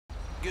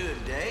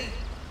Good day.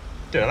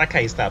 Dude, I like how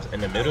he stops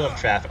in the middle of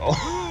traffic. Oh,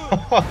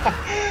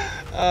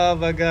 oh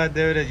my God,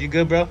 there it is. You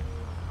good, bro?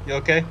 You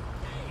okay?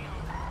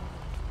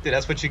 Dude,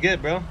 that's what you get,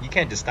 bro. You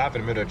can't just stop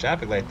in the middle of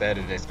traffic like that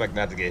and expect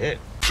not to get hit.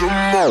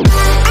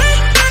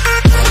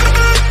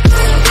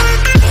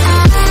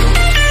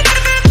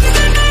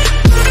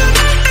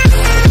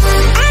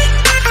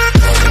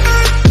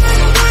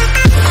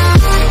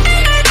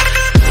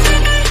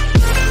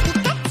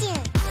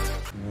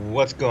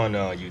 What's going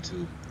on,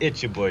 YouTube?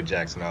 It's your boy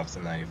Jackson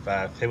Officer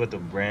 95 here with a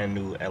brand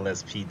new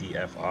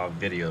LSPDFR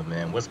video,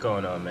 man. What's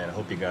going on, man? I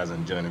hope you guys are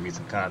enjoying the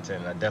recent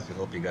content, and I definitely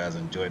hope you guys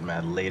enjoyed my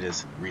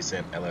latest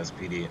recent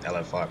LSPD and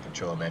LFR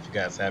patrol, man. If you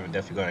guys haven't,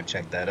 definitely going to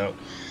check that out.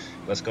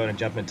 Let's go and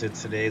jump into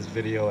today's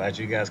video. As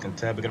you guys can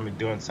tell, we're going to be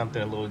doing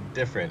something a little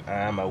different.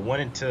 I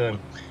wanted to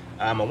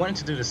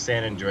do the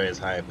San Andreas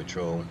Highway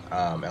Patrol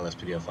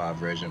LSPDFR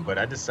version, but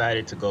I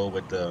decided to go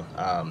with the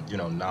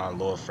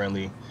non-law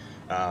friendly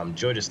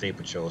Georgia State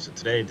Patrol. So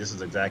today, this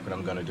is exactly what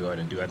I'm going to do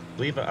and do. I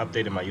believe I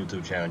updated my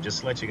YouTube channel just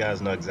to let you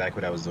guys know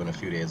exactly what I was doing a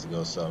few days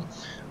ago. So,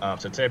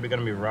 today we're going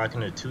to be rocking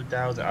the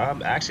 2000.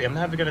 Actually, I'm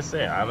not even going to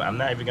say. I'm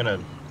not even going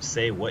to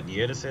say what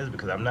year this is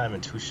because I'm not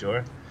even too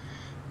sure.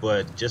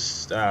 But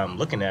just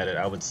looking at it,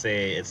 I would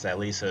say it's at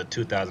least a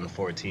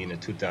 2014 to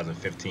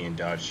 2015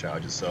 Dodge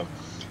Charger. So,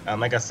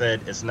 like I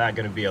said, it's not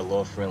going to be a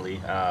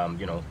law-friendly,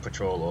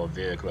 patrol or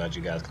vehicle, as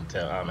you guys can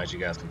tell.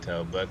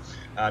 But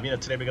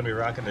today we're going to be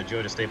rocking the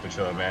Georgia State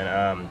Patrol,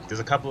 man. There's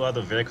a couple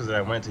other vehicles that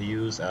I wanted to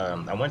use.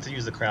 I wanted to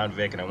use the Crown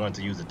Vic and I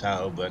wanted to use the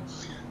Tahoe, but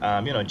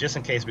just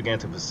in case we get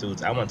into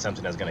pursuits, I want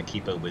something that's going to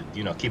keep up with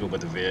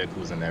the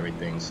vehicles and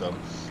everything. So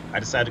I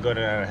decided to go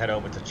down and head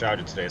over to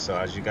Charger today. So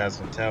as you guys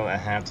can tell, I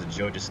have the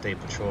Georgia State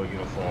Patrol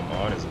uniform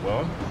on as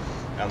well.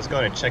 Now let's go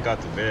ahead and check out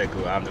the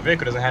vehicle. The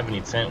vehicle doesn't have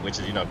any tint, which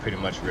is pretty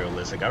much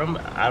realistic.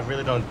 I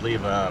really don't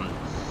believe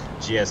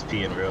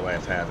GSP in real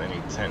life has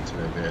any tint to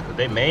their vehicle.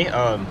 They may,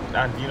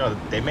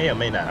 they may or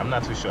may not. I'm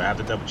not too sure. I have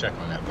to double check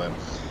on that. But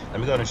let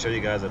me go ahead and show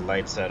you guys the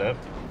light setup.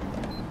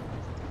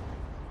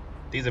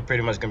 These are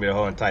pretty much going to be the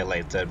whole entire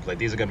light setup. Like,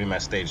 these are going to be my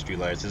stage 3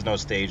 lights. There's no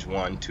stage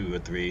 1, 2, or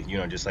 3,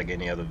 just like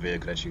any other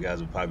vehicle that you guys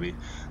would probably,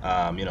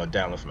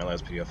 download from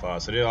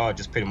LSPDFR. So they're all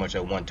just pretty much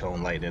a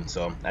one-tone lighting.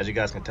 So as you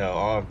guys can tell,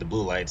 all the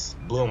blue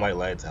and white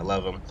lights, I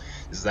love them.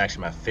 This is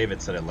actually my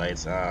favorite set of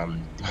lights. My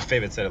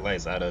favorite set of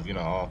lights out of,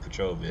 all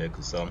patrol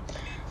vehicles.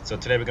 So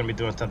today we're going to be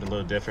doing something a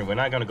little different. We're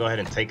not going to go ahead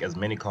and take as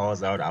many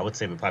calls out. I would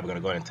say we're probably going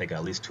to go ahead and take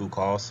at least 2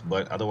 calls.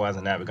 But otherwise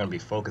than that, we're going to be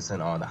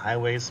focusing on the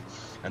highways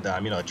and,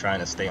 trying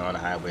to stay on the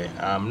highway.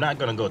 I'm not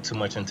going to go too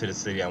much into the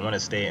city. I want to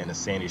stay in the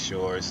Sandy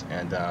Shores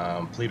and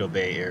Paleto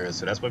Bay area.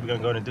 So that's what we're going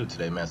to go ahead and do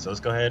today, man. So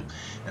let's go ahead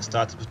and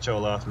start the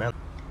patrol off, man.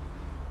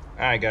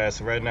 Alright guys,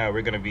 so right now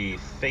we're going to be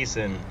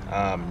facing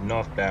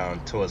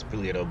northbound towards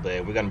Paleto Bay.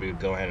 We're going to be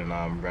go ahead and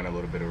run a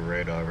little bit of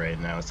radar right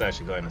now. Let's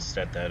actually go ahead and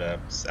set that up.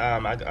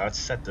 I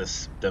set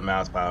the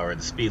miles per hour,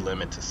 the speed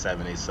limit to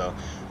 70, so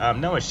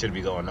no one should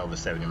be going over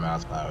 70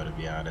 miles per hour, to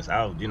be honest.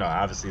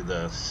 Obviously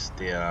I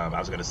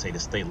was going to say the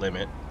state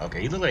limit.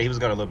 Okay, he looked like he was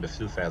going a little bit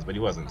too fast, but he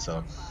wasn't.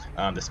 So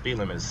the speed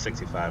limit is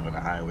 65 on the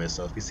highway,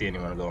 so if you see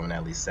anyone going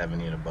at least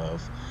 70 and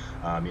above,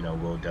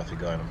 we'll definitely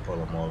go ahead and pull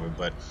them over.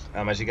 But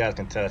as you guys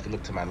can tell, if you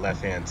look to my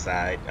left-hand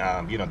side,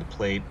 the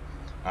plate,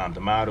 the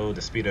model,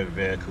 the speed of the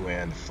vehicle,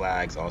 and the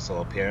flags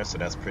also appear, so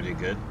that's pretty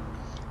good.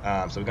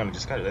 So we're gonna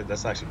just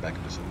let's actually back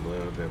up just a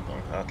little bit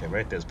more. Okay,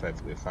 right there's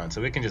perfectly fine.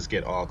 So we can just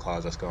get all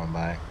cars that's going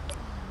by.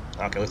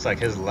 Okay, looks like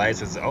his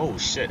lights is, oh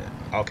shit.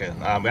 Okay,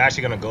 we're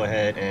actually gonna go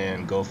ahead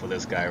and go for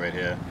this guy right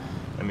here.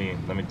 Let me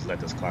let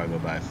this car go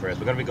by first.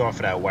 We're gonna be going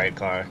for that white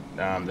car.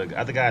 The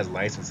other guy's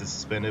license is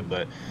suspended,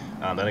 but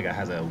the other guy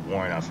has a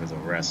warrant out for his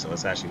arrest. So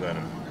let's actually go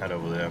ahead and head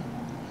over there.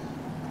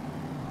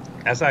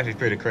 That's actually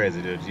pretty crazy,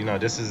 dude.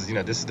 This is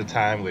the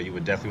time where you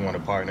would definitely want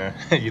a partner,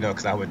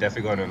 because I would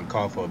definitely go and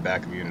call for a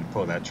backup unit and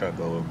pull that truck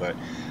over. But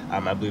I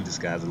believe this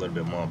guy's a little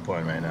bit more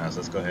important right now. So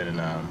let's go ahead and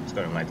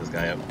light this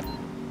guy up.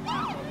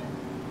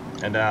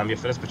 And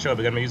for this patrol,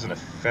 we're gonna be using a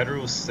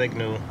federal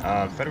signal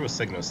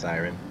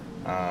siren.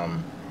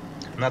 I'm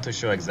not too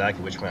sure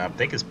exactly which one. I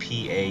think it's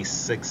PA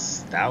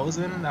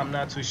 6000. I'm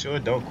not too sure.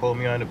 Don't quote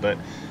me on it. But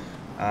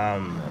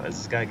is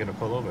this guy gonna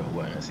pull over or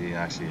what? Is he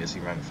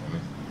running for me?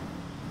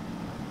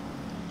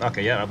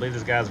 Okay, yeah, I believe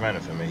this guy's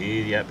running for me.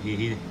 He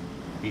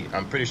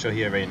I'm pretty sure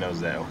he already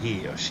knows that, or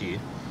he or she.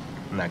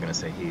 I'm not gonna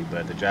say he,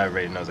 but the driver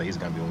already knows that he's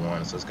gonna be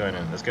warned. So let's go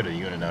to the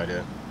unit out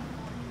here.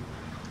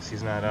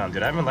 He's not on.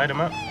 Did I even light him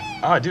up?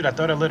 Oh, dude, I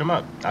thought I lit him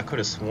up. I could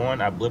have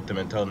sworn I blipped him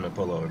and told him to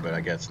pull over, but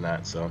I guess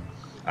not. So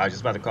I was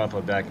just about to call for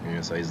a backup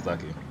unit, so he's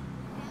lucky.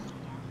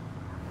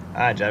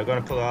 Alright, Jack, we're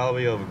gonna pull all the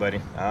way over,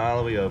 buddy. All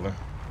the way over.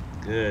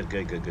 Good.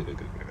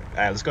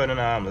 Alright, let's go ahead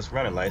and let's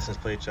run a license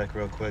plate check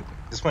real quick.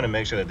 Just want to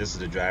make sure that this is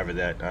the driver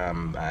that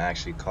I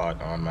actually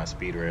caught on my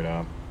speed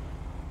radar.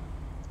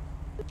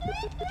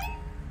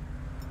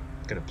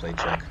 Get a plate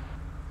check.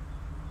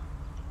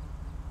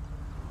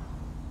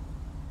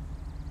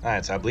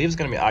 Alright, so I believe it's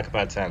going to be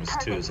occupied times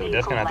 2, so we're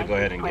definitely going to have to go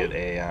ahead and get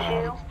a,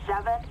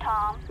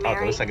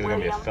 okay, looks like it's going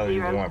to be a felony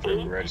warrant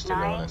for registered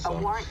owner,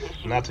 so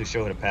I'm not too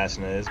sure who the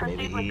passenger is.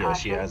 Maybe he or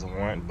she has a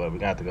warrant, but we're going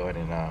to have to go ahead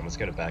and, let's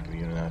get a backup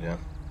unit out here.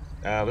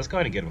 Let's go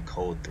ahead and get him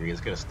code 3.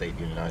 Let's get a state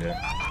unit out here.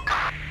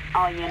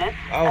 All units.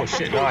 Oh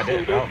shit, no I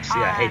didn't. Oh, see,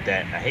 I hate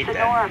that. I hate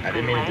that. I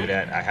didn't mean to do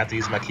that. I have to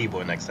use my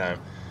keyboard next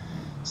time.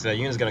 So that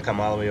unit's going to come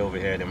all the way over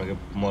here, then we're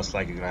most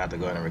likely going to have to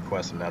go ahead and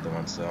request another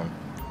one, so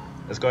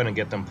let's go ahead and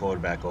get them pulled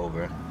back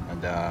over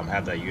and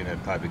have that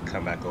unit probably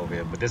come back over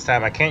here. But this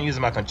time I can't use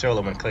my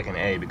controller when clicking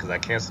A because I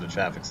canceled the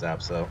traffic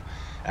stop, so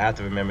I have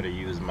to remember to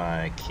use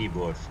my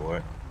keyboard for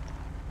it.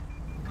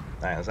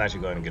 Alright, let's actually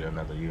go ahead and get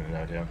another unit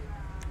out here.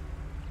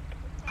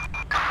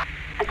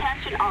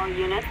 Attention all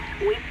units,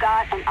 we've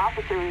got an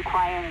officer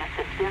requiring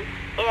assistance.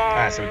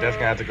 Alright, so we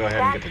definitely have to go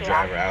ahead and get the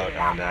driver out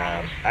and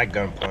at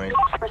gunpoint.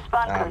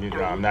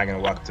 I'm not going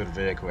to walk up to the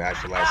vehicle with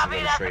actual license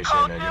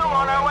registration and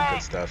all that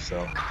good stuff.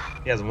 So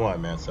he has a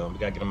warrant, man, so we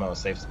got to get him out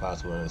as safe as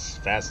possible and as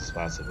fast as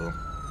possible.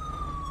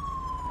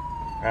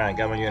 Alright,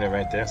 got my unit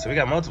right there. So we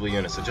got multiple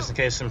units, so just in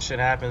case some shit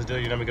happens,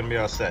 dude, you know we're going to be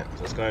all set.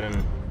 So let's go ahead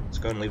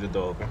and leave the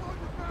door open.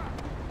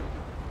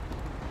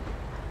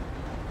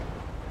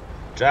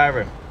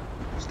 Driver,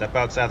 step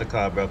outside the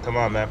car, bro. Come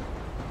on, man.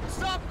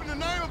 Stop in the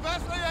name of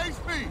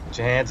SAHP. Put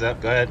your hands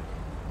up. Go ahead.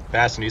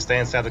 Passenger, you stay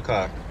inside the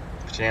car.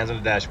 Put your hands on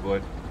the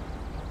dashboard.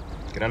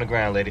 Get on the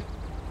ground, lady.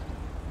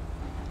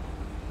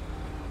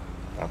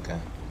 Okay.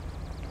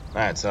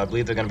 Alright, so I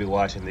believe they're gonna be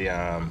watching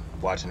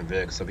the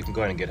vehicle, so we can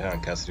go ahead and get her in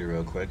custody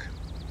real quick.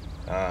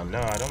 No,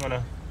 I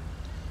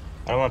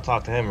don't wanna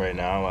talk to him right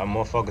now. I'm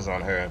more focused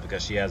on her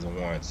because she has a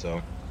warrant, so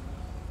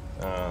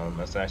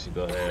let's actually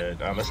go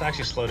ahead. Let's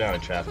actually slow down the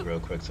traffic real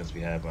quick since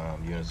we have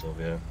units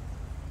over here.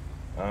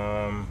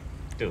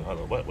 Dude,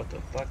 hold on. What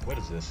the fuck? What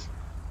is this?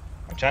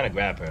 I'm trying to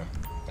grab her.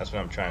 That's what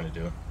I'm trying to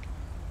do.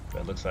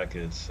 But it looks like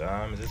it's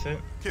is this it?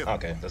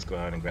 Okay, let's go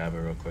ahead and grab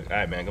her real quick.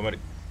 Alright, man,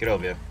 get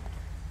over here.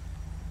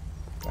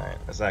 Alright,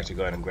 let's actually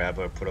go ahead and grab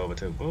her, put her over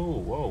to.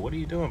 Whoa, what are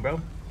you doing,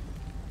 bro?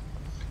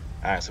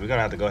 Alright, so we're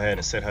gonna have to go ahead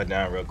and sit her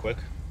down real quick.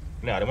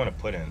 No, I don't want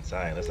to put her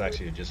inside. Let's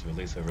actually just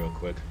release her real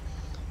quick.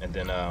 And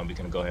then we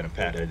can go ahead and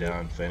pat her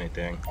down for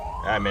anything.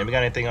 Alright, man, we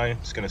got anything on you?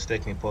 Just gonna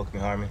stick me, poke me,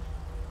 harm me?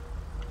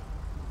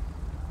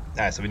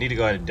 Alright, so we need to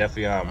go ahead and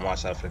definitely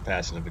watch out for the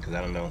passenger because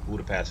I don't know who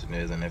the passenger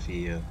is and if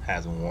he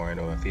has a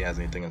warrant or if he has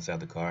anything inside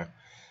the car.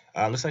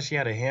 Looks like she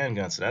had a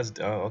handgun, so that's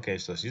okay.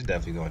 So she's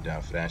definitely going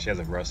down for that. She has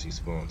a rusty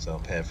spoon, so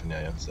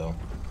paraphernalia. So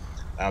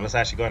let's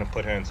actually go ahead and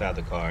put her inside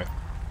the car.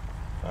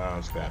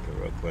 Let's grab her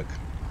real quick.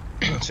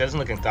 She doesn't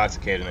look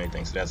intoxicated or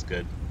anything, so that's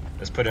good.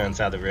 Let's put her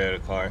inside the rear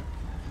of the car,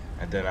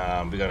 and then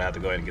we're gonna have to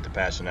go ahead and get the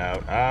passenger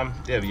out.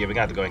 Yeah, we're gonna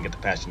have to go ahead and get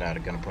the passenger out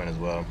at gunpoint as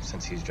well,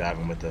 since he's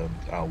driving with a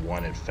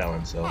wanted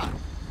felon. So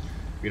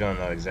we don't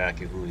know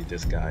exactly who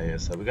this guy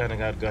is, so we're gonna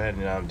go ahead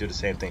and do the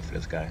same thing for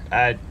this guy.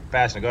 Alright,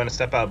 passenger, go ahead and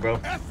step out, bro.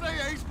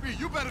 SAHP,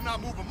 you better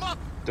not move a muscle.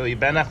 Dude, you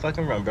better not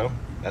fucking run, bro.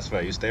 That's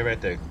right, you stay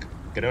right there.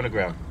 Get on the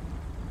ground.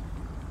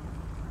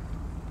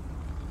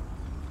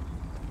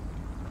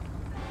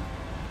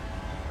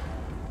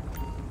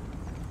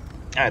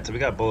 Alright, so we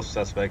got both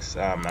suspects.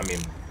 I mean,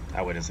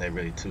 I wouldn't say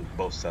really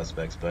both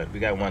suspects, but we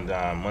got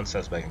one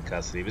suspect in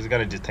custody. We're just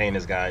gonna detain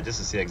this guy just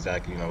to see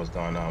exactly, what's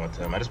going on with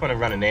him. I just want to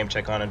run a name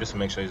check on him just to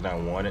make sure he's not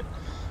wanted.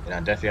 And I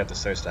definitely have to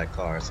search that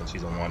car since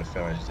she's a wanted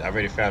felon. I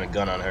already found a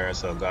gun on her,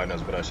 so God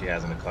knows what else she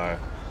has in the car.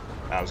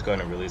 I'm just going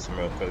to release him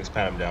real quick. Let's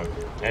pat him down.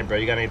 Hey, bro,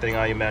 you got anything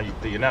on you, man?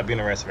 You're not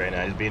being arrested right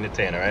now. You're being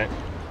detained, all right?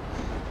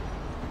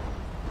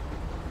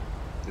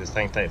 Just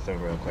hang tight for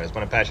him real quick. I just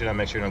want to pat you down,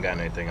 make sure you don't got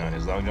anything on you.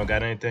 As long as you don't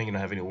got anything, you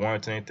don't have any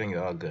warrants or anything,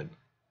 you're all good.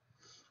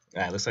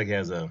 Alright, looks like he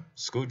has a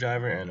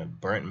screwdriver and a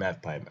burnt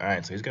meth pipe.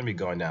 Alright, so he's going to be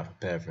going down for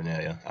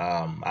paraphernalia.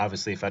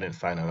 Obviously, if I didn't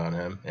find it on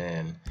him.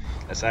 And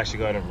let's actually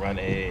go ahead and run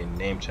a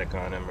name check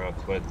on him real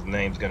quick. His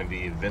name's going to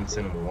be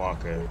Vincent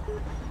Walker.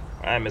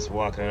 Alright, Mr.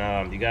 Walker,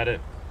 you got it?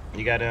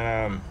 You got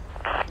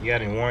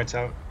any warrants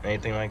out?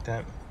 Anything like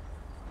that?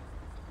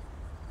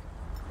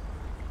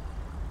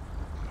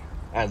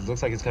 Alright,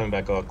 looks like he's coming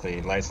back all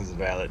clean. License is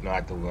valid, no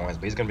active warrants.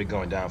 But he's going to be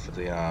going down for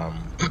the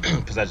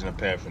possession of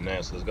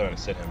paraphernalia. So let's go ahead and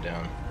sit him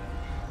down.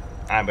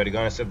 Alright, buddy, go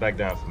ahead and sit back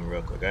down for me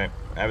real quick, alright?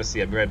 Have a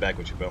seat. I'll be right back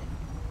with you, bro.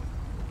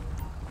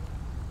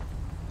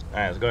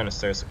 Alright, let's go ahead and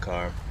search the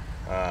car.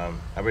 I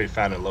already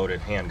found a loaded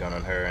handgun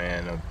on her,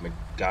 and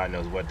God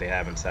knows what they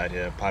have inside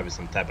here. Probably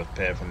some type of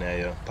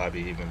paraphernalia,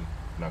 probably even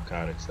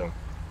narcotics. So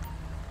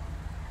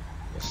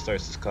let's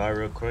search this car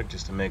real quick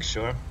just to make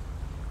sure.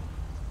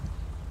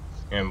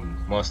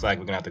 And most likely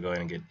we're gonna have to go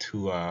ahead and get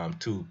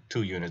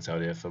two units out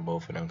there for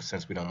both of them,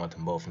 since we don't want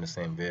them both in the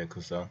same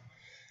vehicle. So,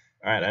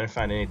 all right, I didn't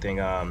find anything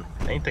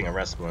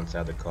arrestable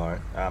inside the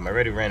car. I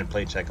already ran a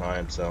plate check on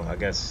him, so I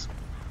guess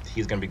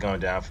he's gonna be going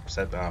down for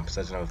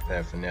possession of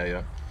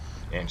paraphernalia,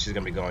 and she's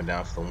gonna be going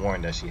down for the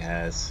warrant that she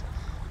has,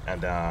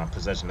 and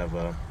possession of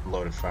a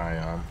loaded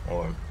firearm,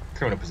 or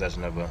criminal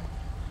possession of a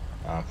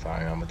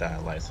firearm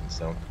without a license.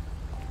 So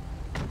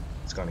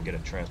it's gonna get a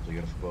transport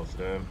unit for both of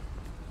them.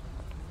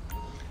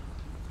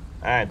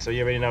 Alright, so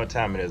you already know what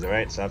time it is,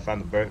 alright? So I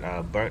found the burnt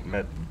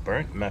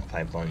meth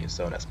pipe on you,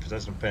 so that's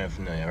possession of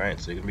paraphernalia, alright?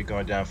 So you're gonna be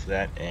going down for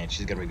that, and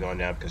she's gonna be going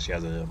down because she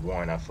has a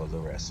warrant out for the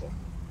arrest, so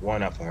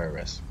warrant out for her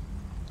arrest.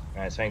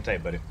 Alright, so hang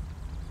tight, buddy.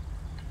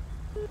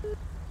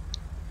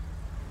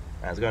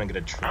 Let's go ahead and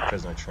get a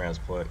prisoner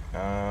transport.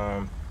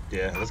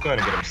 Yeah, let's go ahead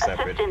and get them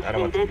separate. I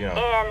don't want them, I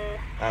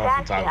don't want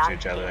them talking to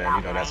each other, and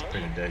you know that's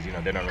pretty dead. You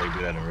know they don't really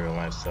do that in real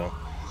life, so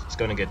let's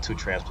go ahead and get 2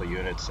 transport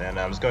units, and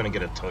let's go ahead and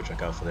get a tow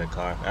truck out for their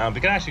car. We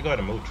can actually go ahead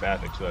and move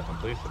traffic too. I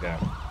completely forgot.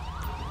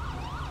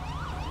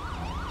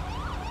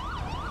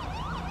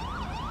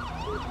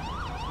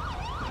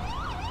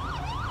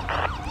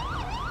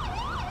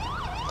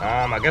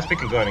 I guess we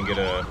can go ahead and get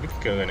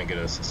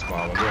a small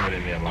one. We don't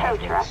really need a large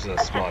one. This is a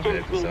small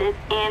vehicle, so.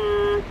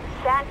 In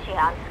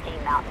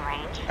Sanitation mountain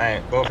range.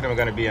 Alright, both of them are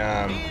going to be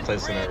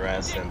placed in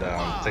arrest and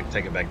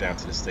take it back down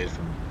to the state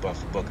for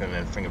booking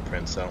and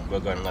fingerprints. So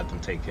we'll go ahead and let them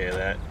take care of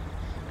that.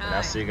 And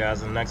I'll see you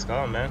guys in the next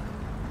call, man.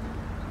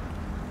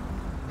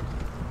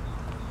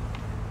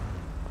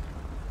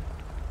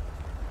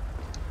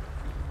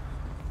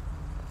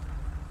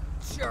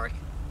 Jerk.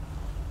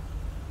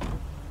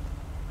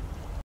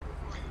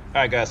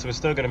 Alright guys, so we're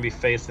still gonna be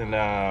facing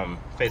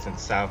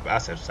south. I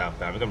said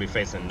southbound. We're gonna be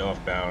facing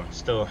northbound.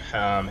 Still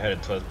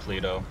headed towards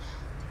Toledo.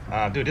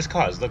 Dude, these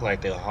cars look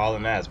like they're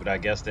hauling ass, but I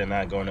guess they're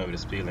not going over the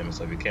speed limit,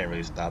 so we can't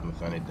really stop them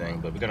for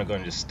anything. But we're gonna go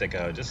and just stick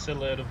out just a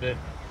little bit,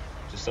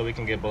 just so we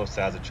can get both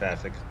sides of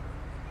traffic.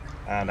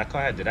 Did that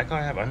car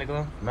have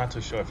underglow? I'm not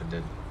too sure if it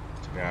did,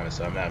 to be honest.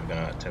 So I'm not even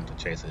gonna attempt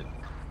to chase it.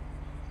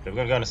 But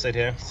we're gonna sit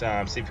here, see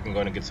if we can go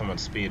and get someone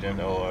speeding,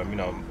 or you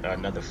know,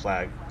 another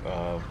flag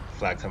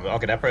coming.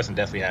 Okay, that person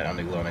definitely had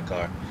underglow in the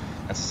car.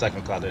 That's the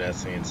second car that I've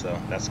seen, so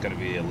that's gonna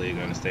be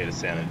illegal in the state of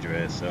San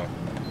Andreas. So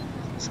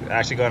let's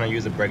actually go and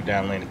use the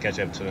breakdown lane to catch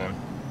up to them.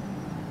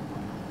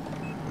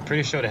 I'm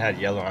pretty sure they had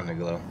yellow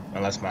underglow,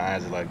 unless my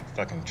eyes are like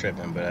fucking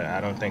tripping, but I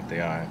don't think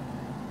they are.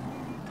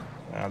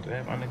 Do they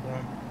have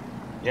underglow?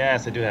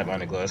 Yes, they do have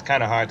underglow. It's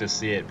kind of hard to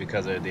see it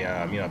because of the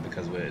you know,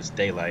 because it's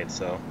daylight.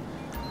 So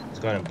let's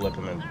go ahead and blip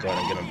them and go ahead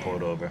and get them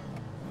pulled over.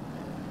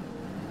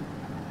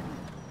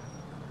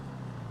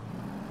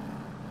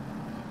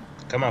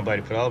 Come on,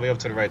 buddy. Put it all the way up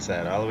to the right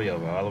side. All the way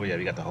over. All the way up.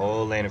 You got the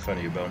whole lane in front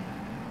of you, bro.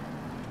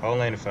 Whole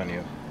lane in front of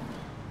you.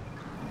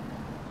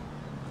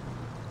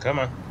 Come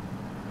on.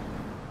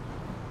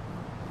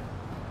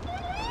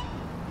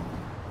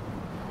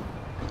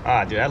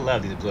 Ah, dude, I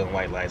love these blue and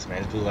white lights,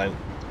 man. These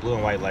blue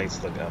and white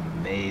lights look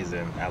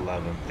amazing. I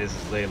love them. This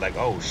is literally like,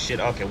 oh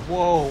shit. Okay,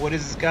 whoa. What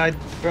is this guy,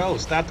 bro?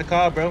 Stop the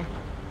car, bro.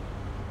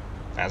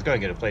 Let's go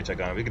and get a plate check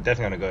on him. We could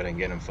definitely go ahead and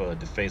get him for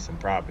defacing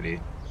property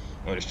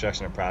or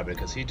destruction of property,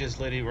 because he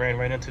just literally ran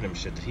right into them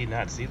shit. Did he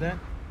not see that?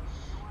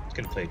 Let's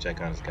get a plate check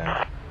on this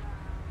guy.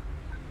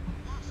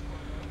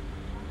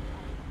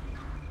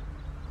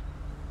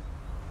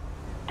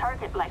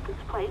 Target license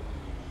plate.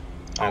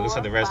 Looks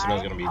like the rest of them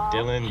is going to be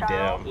Dylan,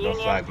 Dale, no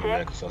flag in the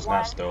vehicle, so it's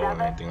not stolen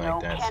or anything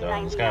like that. So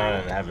I'm just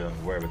going to have a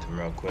word with him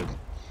real quick.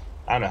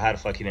 I don't know how the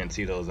fuck he didn't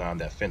see those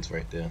that fence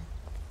right there.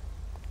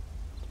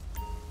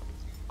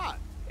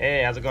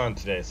 Hey, how's it going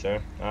today,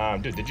 sir?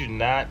 Dude, did you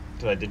not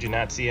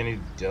see any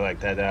like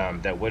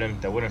that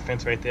wooden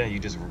fence right there? You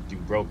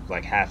broke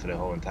like half of the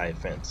whole entire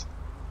fence.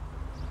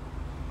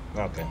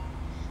 Okay.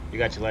 You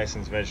got your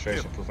license,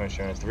 registration, proof of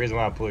insurance. The reason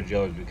why I pulled you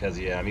over is because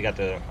you got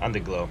the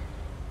underglow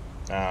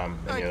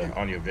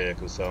on your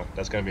vehicle, so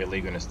that's gonna be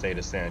illegal in the state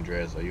of San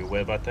Andreas. Are you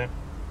aware about that?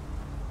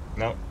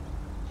 No.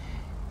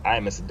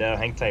 Alright, Mr. Dell,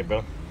 hang tight,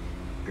 bro.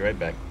 Be right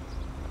back.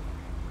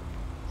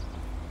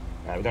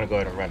 Alright, we're gonna go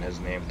ahead and run his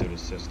name through the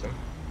system.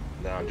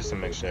 Just to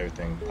make sure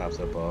everything pops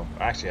up all.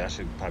 Actually, I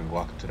should probably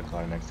walk up to the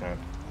car next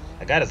time.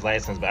 I got his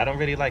license, but I don't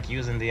really like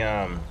using the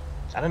I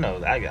don't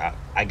know.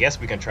 I guess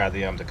we can try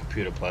the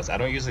computer plus. I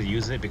don't usually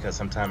use it because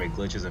sometimes it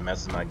glitches and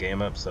messes my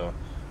game up. So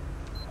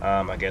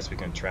I guess we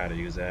can try to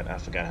use that. I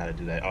forgot how to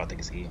do that. Oh, I think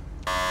it's E.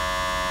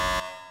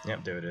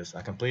 Yep, there it is.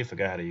 I completely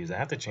forgot how to use it. I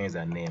have to change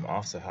that name.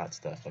 Officer Hot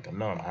Stuff. Like I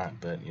know I'm hot,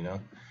 but you know,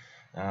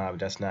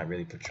 that's not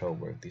really patrol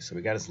worthy. So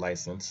we got his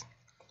license.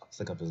 Let's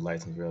look up his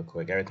license real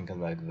quick. Everything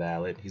comes back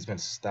valid. He's been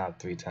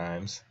stopped 3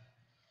 times.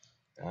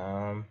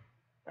 Yeah,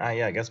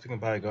 I guess we can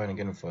probably go ahead and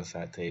get him for a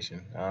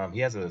citation.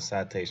 He has a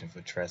citation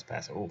for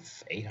trespassing. Oh,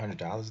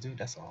 $800, dude.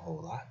 That's a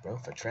whole lot, bro,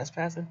 for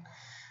trespassing.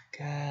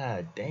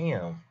 God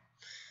damn.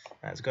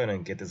 Let's go ahead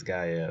and get this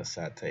guy a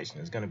citation.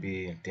 It's gonna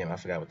be, damn, I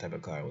forgot what type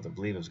of car it was. I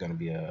believe it was gonna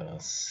be a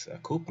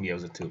coupe. Yeah, it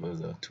was a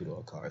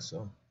 2-door car.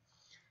 So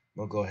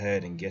we'll go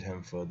ahead and get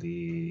him for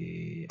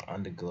the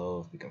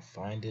underglow if we can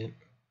find it.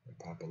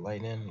 Proper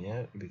lighting,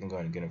 yeah, we can go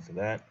ahead and get him for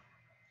that.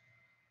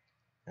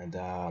 And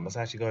let's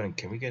actually go ahead and,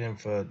 can we get him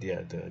for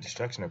the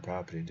destruction of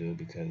property, dude?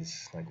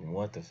 Because like,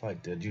 what the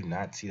fuck? Did you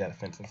not see that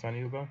fence in front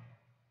of you, bro?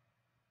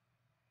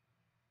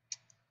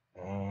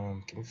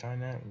 Can we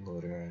find that?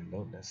 Loader.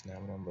 Nope, that's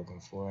not what I'm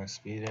looking for.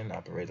 Speeding,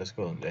 operate. Let's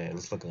go. Yeah,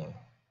 let's look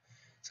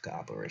at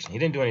operation. He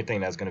didn't do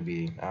anything that's gonna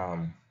be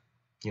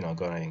you know,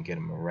 go ahead and get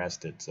him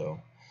arrested. So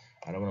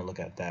I don't want to look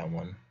at that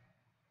one.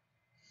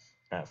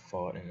 At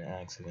fault in an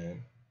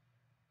accident.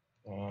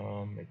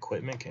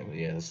 Equipment.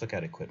 Yeah, let's look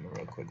at equipment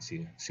real quick. See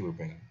what we're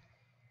bringing.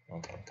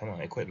 Okay, come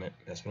on, equipment.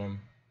 That's what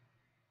I'm.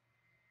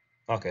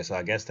 Okay, so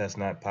I guess that's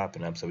not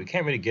popping up. So we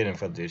can't really get him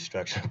for the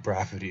destruction of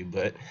property,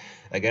 but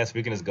I guess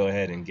we can just go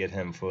ahead and get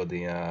him for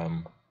the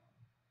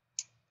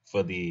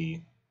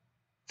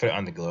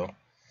underglow.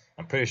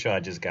 I'm pretty sure I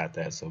just got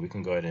that, so we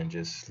can go ahead and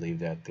just leave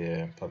that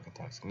there. Plucking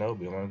toxic. No,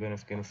 we don't want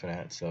to get him for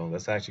that. So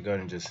let's actually go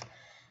ahead and just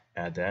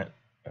add that.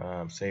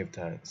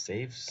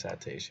 Save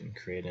citation.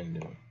 Create a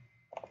new.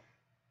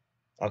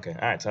 Okay,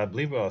 all right. So I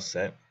believe we're all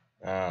set.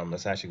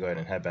 Let's actually go ahead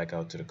and head back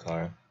out to the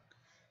car.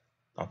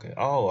 Okay.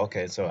 Oh,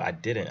 okay. So I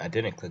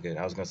didn't click it.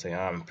 I was gonna say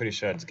I'm pretty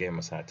sure I just gave him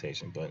a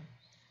citation, but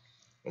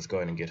let's go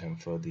ahead and get him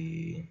for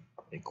the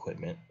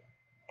equipment.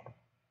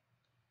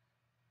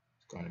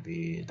 It's going to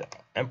be the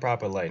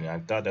improper lighting. I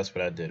thought that's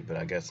what I did, but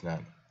I guess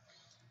not.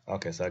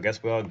 Okay, so I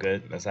guess we're all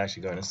good. Let's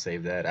actually go ahead and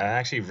save that. I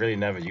actually really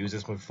never used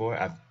this before.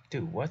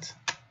 Dude, what?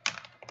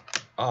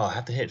 Oh, I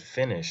have to hit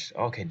finish.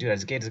 Okay, dude, I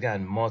just got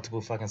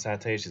multiple fucking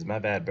citations. My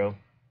bad, bro.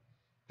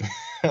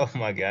 Oh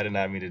my god, I did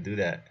not mean to do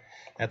that.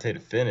 I have to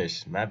hit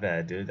finish. My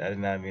bad, dude. I did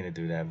not mean to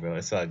do that, bro.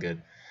 It's all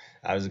good.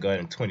 I was just go ahead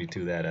and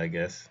 22 that, I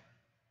guess.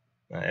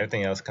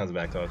 Everything else comes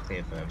back all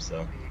clean for him,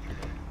 so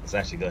let's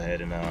actually go ahead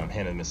and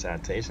hand him a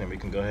citation. We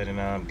can go ahead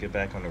and get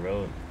back on the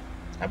road.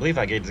 I believe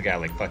I gave this guy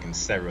like fucking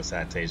several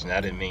citations.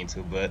 I didn't mean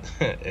to, but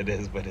it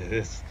is what it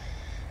is.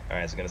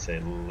 Alright, so I'm gonna say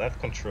left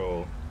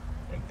control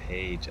and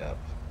page up.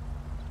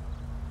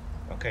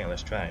 Okay,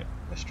 let's try it.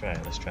 Let's try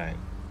it. Let's try it.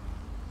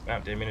 Oh,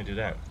 didn't mean to do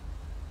that.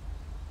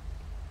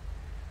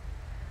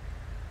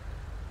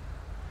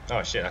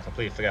 Oh shit, I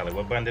completely forgot. Like,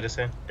 what button did it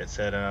say? It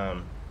said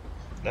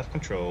left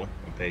control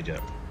and page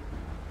up.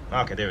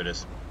 Okay, there it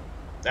is.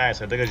 Alright,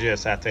 so there goes your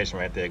citation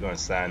right there. Go and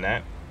sign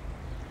that.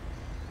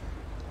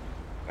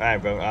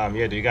 Alright, bro. Yeah,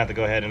 dude, you got to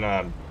go ahead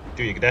and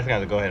dude, you definitely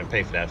have to go ahead and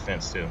pay for that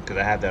fence too, because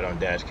I have that on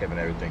dash cam and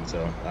everything.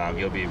 So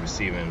you'll be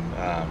receiving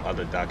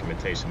other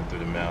documentation through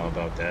the mail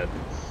about that.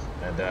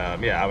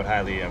 And yeah, I would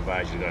highly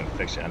advise you to go and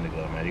fix your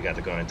underglow, man. You got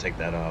to go and take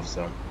that off.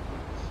 So,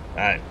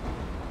 alright,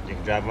 you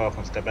can drive off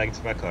and step back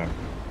into my car.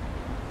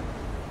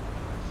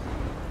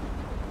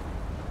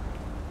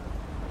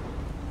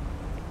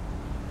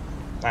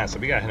 Alright, so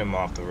we got him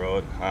off the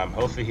road.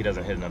 Hopefully he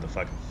doesn't hit another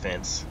fucking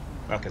fence.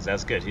 Oh, cause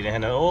that's good. He didn't hit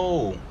no.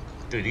 Oh,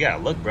 dude, you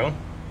gotta look, bro.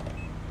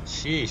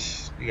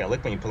 Sheesh, you gotta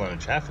look when you pull on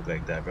the traffic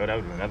like that, bro. That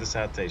would be another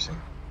citation.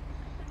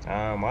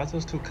 Why are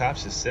those two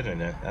cops just sitting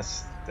there?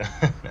 That's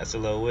that's a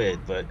little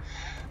weird, but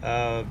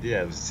yeah.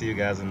 We'll see you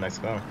guys in the next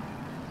call.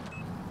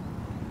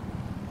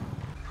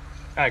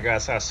 Alright,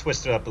 guys. So I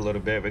switched it up a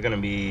little bit. We're gonna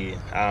be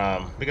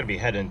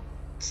heading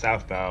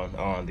southbound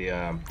on the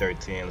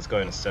 13. Let's go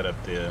ahead and set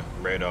up the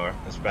radar.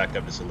 Let's back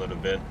up just a little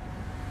bit.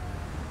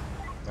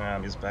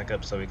 Just back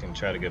up so we can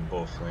try to get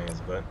both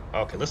lanes. But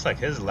okay, looks like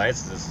his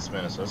license is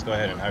suspended, so let's go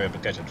ahead and hurry up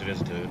and catch up to this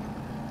dude.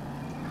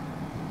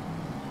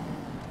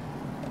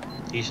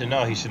 He should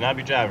know he should not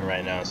be driving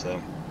right now,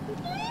 so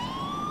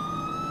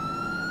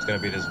it's gonna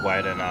be this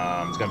white and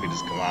it's gonna be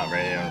this Galant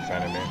right here in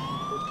front of me.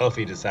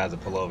 Hopefully he decides to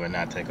pull over and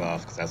not take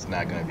off, because that's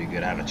not gonna be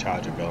good. I have a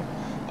Charger, bro.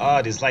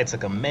 Oh, these lights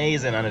look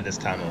amazing under this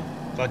tunnel.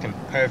 Fucking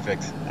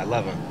perfect. I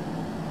love him.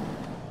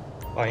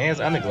 Oh, he has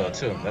underglow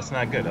too. That's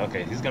not good.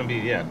 Okay, he's gonna be,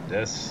 yeah,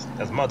 that's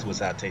multiple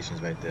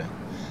citations right there.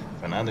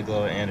 For an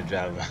underglow and a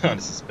driver on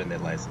a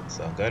suspended license.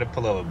 So go ahead and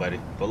pull over, buddy.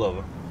 Pull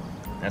over.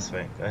 That's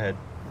right. Go ahead.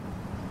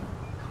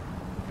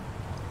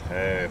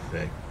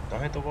 Perfect.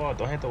 Don't hit the wall.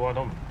 Don't hit the wall.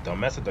 Don't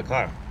mess with the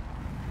car.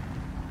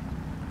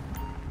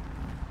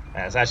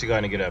 Alright, let's actually go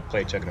ahead and get a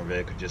plate check in the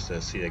vehicle just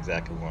to see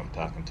exactly who I'm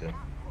talking to.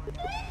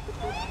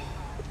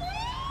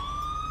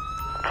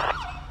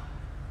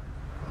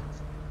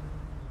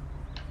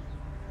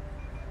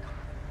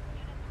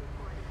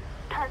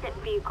 Target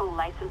vehicle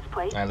license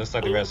plate. Alright, looks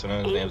like the rest of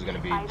his name is going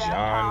to be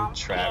John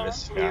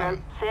Travis.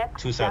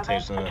 2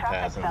 citations in the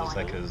past, and it looks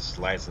like his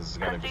license is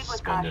going to be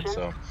suspended.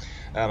 So,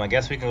 I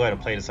guess we can go ahead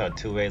and play this out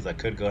 2 ways. I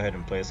could go ahead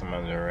and place him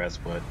under arrest,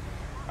 but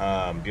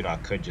you know, I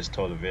could just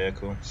tow the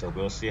vehicle. So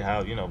we'll see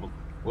how, you know,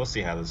 we'll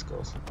see how this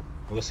goes.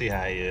 We'll see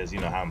how he is, you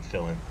know, how I'm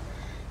feeling,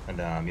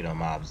 and you know,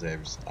 my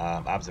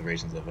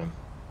observations of him.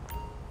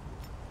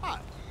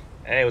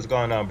 Hey, what's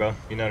going on, bro?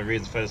 You know the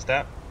reason for the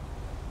stop?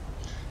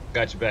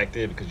 Got you back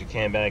there because you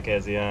came back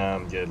as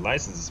your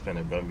license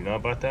suspended, bro. You know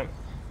about that?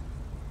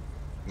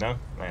 No? Alright,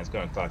 let's go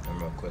and talk to him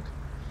real quick.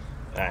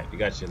 Alright, you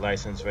got your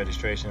license,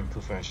 registration,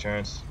 proof of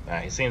insurance.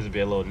 Alright, he seems to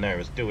be a little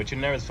nervous. Dude, what you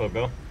nervous for,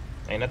 bro?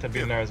 Ain't nothing to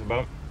be nervous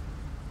about.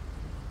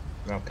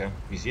 Okay.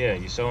 Yeah,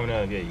 you showing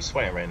yeah, you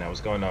sweating right now. What's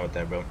going on with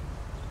that, bro?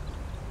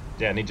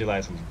 Yeah, I need your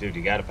license. Dude,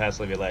 you gotta pass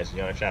over your license.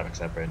 You're on a traffic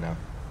stop right now.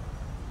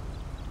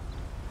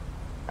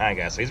 Alright,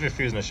 guys, so he's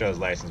refusing to show his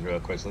license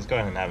real quick, so let's go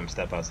ahead and have him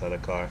step outside the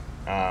car.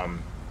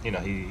 You know,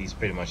 he's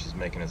pretty much just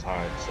making it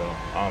hard, so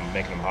I'm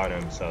making him hard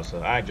on himself. So,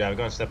 alright, driver,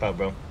 go and step out,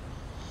 bro.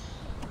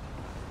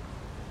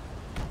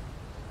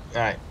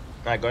 Alright,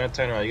 go ahead and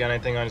turn around. You got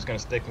anything on? Just gonna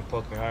stick and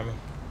poke me, harm me?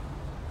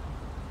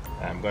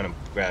 I'm gonna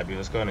grab you.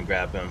 Let's go ahead and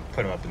grab him,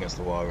 put him up against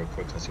the wall real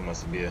quick since he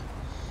wants to be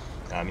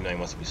You know, he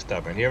wants to be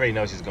stubborn. He already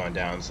knows he's going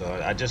down, so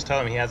I just tell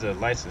him he has a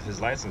license.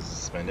 His license is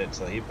suspended,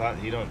 so he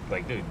don't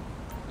like, dude.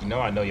 You know,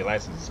 I know your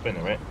license is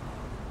suspended, right?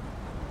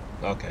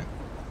 Okay.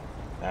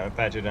 I'm gonna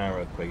pat you down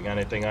real quick. You got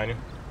anything on you?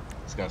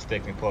 It's gonna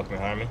stick me, poke me,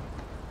 harm me.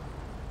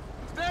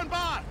 Stand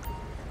by!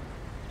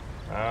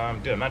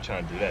 Dude, I'm not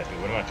trying to do that,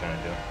 dude. What am I trying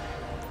to do?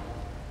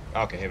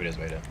 Okay, here it is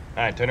right there.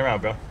 Alright, turn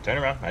around, bro. Turn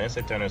around. I didn't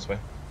say turn this way.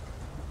 Go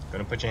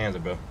ahead and put your hands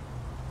up, bro.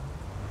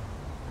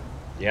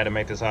 You had to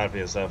make this hard for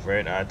yourself,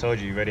 right? I told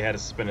you already had a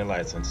suspended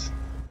license.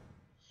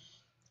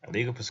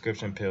 Illegal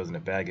prescription pills in the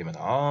bag given.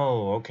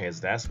 Oh, okay, so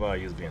that's why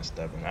you was being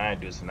stubborn. Alright,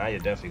 dude, so now you're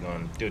definitely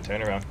going to... Dude,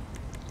 turn around.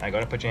 Alright, go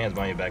ahead and put your hands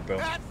behind your back, bro.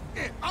 That's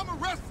it! I'm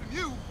arresting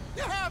you!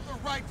 You have the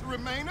right to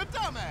remain a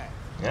dumbass!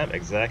 Yep,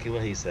 exactly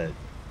what he said.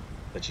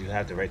 But you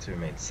have the right to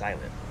remain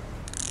silent.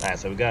 Alright,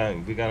 so we're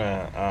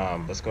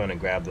gonna let's go ahead and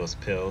grab those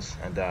pills.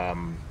 And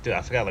dude,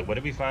 I forgot, like, what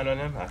did we find on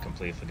him? I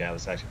completely forgot.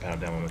 Let's actually pat him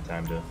down one more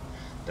time to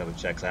double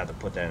check. So I have to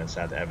put that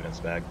inside the evidence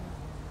bag.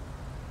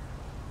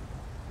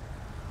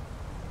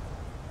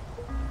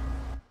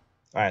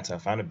 Alright, so I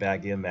found a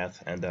baggie of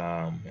meth and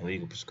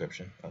illegal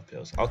prescription of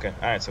pills. Okay,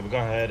 alright, so we're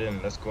going ahead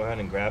and let's go ahead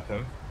and grab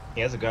him.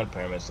 He has a gun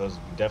permit, so we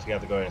definitely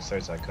have to go ahead and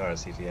search that car to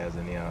see if he has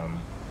any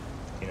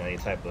you know, any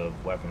type of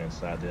weapon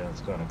inside there.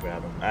 Let's go ahead and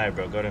grab him. Alright,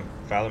 bro, go ahead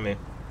and follow me.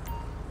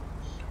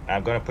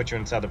 I'm gonna put you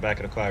inside the back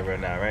of the car right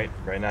now, right?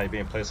 Right now you're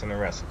being placed on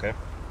arrest, okay?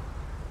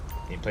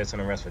 You're placed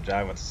on arrest for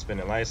driving with a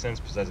suspended license,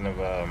 possession of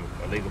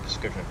illegal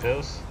prescription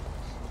pills,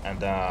 and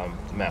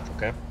meth,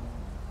 okay?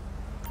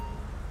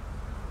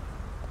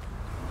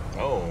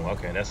 Oh,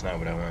 okay, that's not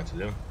what I wanted to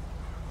do.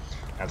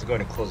 I have to go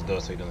ahead and close the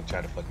door so he doesn't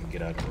try to fucking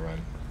get out and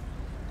run.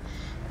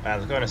 Alright,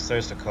 let's go ahead and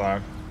search the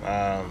car.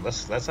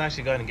 Let's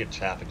actually go ahead and get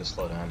traffic to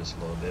slow down just a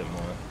little bit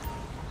more.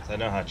 I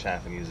know how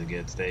traffic usually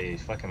gets. They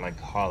fucking like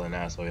hauling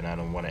ass, and I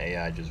don't want an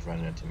AI just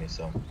running into me,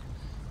 so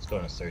let's go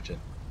ahead and search it.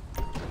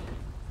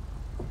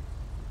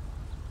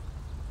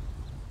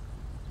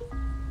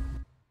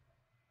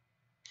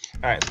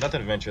 Alright, so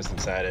nothing of interest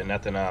inside it,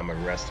 nothing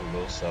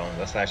arrestable, so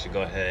let's actually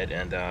go ahead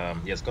and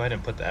yes, go ahead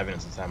and put the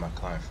evidence inside my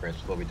car first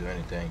before we do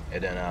anything.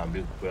 And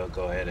then we'll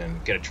go ahead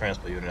and get a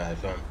transport unit out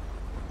of him.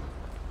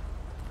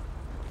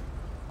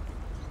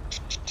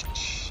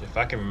 If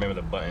I can remember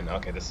the button,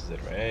 okay, this is it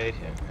right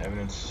here.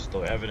 Evidence,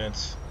 store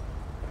evidence.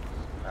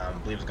 I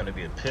believe it's going to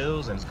be the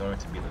pills and it's going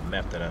to be the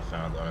meth that I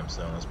found on him,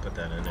 so let's put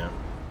that in there.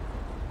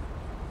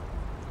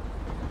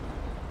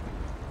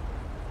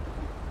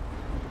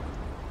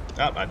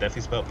 Oh, I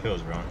definitely spelled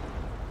pills wrong.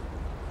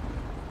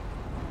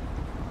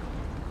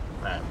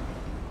 Alright.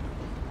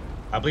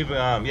 I believe,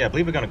 yeah, I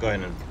believe we're going to go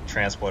ahead and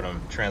transport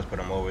him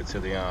over to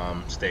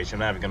the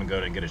station. I'm not even going to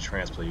go and get a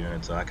transport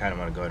unit, so I kind of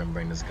want to go ahead and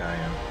bring this guy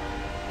in.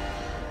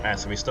 Alright,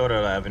 so we stored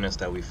all the evidence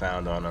that we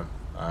found on him.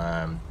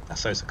 I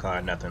searched the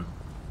car, nothing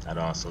at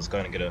all. So let's go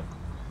ahead and get a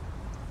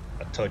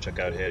tow truck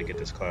out here to get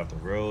this car off the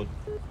road.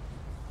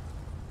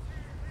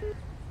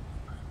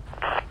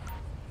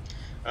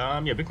 Yeah,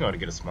 we can go ahead and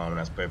get a small one,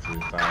 that's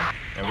perfectly fine.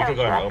 And we can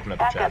go ahead and open up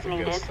the traffic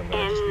again, so I'm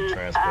going to just be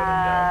transporting him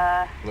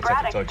down. Looks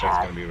like the tow truck's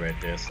going to be right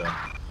there, so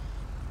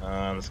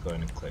let's go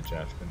ahead and clear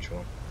traffic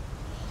control.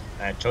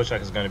 Alright, tow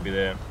truck is going to be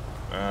there.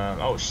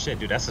 Oh shit,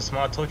 dude, that's a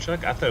small tow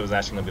truck? I thought it was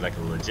actually gonna be like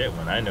a legit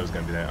one. I didn't know it was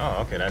gonna be that.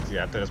 Oh, okay,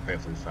 yeah, I thought it was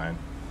perfectly fine.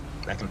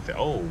 That can fit.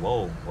 Oh,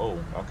 whoa,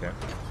 okay.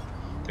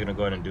 They're gonna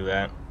go ahead and do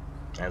that.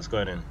 And let's go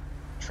ahead and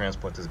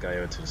transport this guy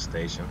over to the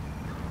station.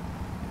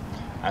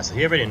 So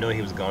he already knew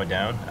he was going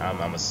down,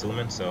 I'm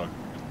assuming, so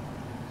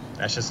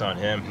that's just on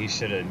him. He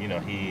shouldn't, you know,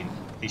 he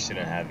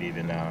shouldn't have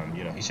even,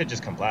 you know, he should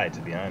just comply, to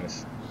be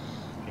honest.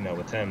 You know,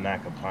 with him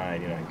not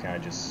complying, you know, he kind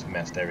of just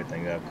messed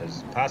everything up.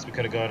 Because possibly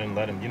could have gone and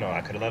let him, you know,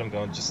 I could have let him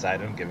go and just cite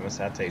him, give him a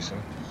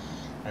citation.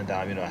 And,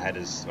 you know, I had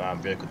his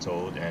vehicle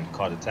towed and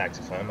called a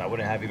taxi for him. I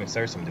wouldn't have even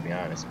searched him, to be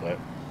honest. But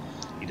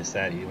he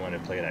decided he wanted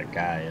to play that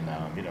guy.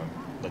 And, you know,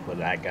 look what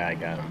that guy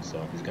got him.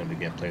 So he's going to be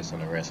getting placed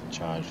on arrest and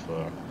charged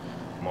for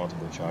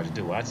multiple charges.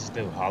 Dude, watch this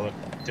dude holler.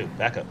 Dude,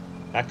 back up.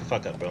 Back the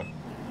fuck up, bro.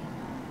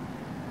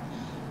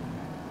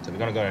 So we're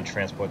gonna go ahead and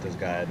transport this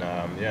guy,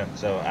 and yeah.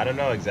 So I don't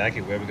know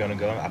exactly where we're gonna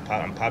go.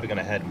 I'm probably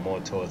gonna head more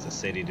towards the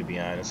city, to be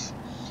honest.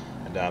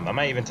 And I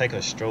might even take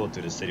a stroll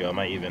through the city. Or I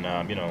might even,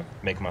 you know,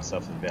 make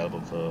myself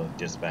available for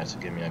dispatch to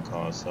give me a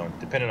call. So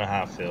depending on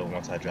how I feel,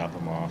 once I drop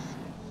him off,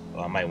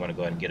 I might want to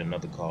go ahead and get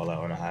another call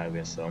out on the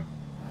highway. So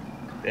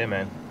yeah,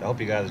 man. I hope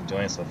you guys are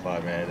enjoying so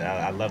far, man.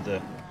 I love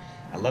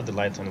the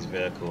lights on this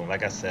vehicle.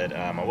 Like I said,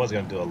 I was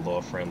gonna do a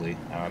law-friendly,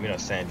 you know,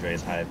 San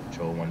Andreas Highway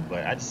Patrol one,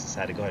 but I just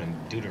decided to go ahead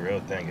and do the real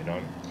thing, you know.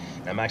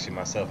 And I'm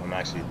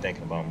actually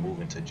thinking about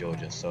moving to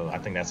Georgia, so I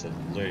think that's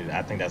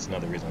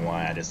another reason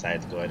why I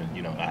decided to go ahead and,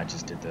 you know, I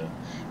just did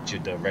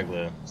the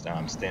regular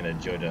standard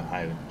Georgia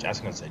Highway. I was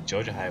gonna say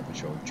Georgia Highway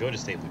Patrol, Georgia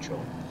State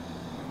Patrol.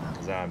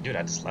 Cause dude,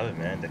 I just love it,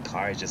 man. The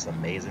car is just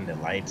amazing. The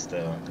lights,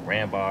 the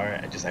ram bar,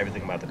 and just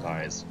everything about the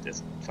car is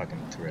just fucking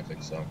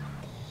terrific. So.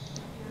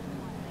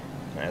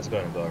 Let's go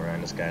ahead and go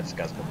around. This guy's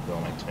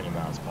going like 20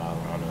 miles per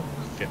hour, I don't know,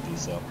 50,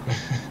 so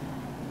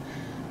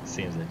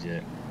seems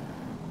legit.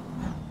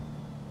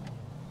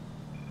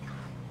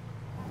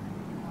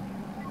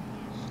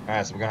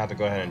 Alright, so we're gonna have to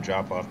go ahead and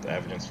drop off the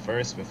evidence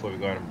first before we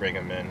go ahead and bring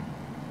him in.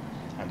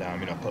 And,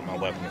 you know, put my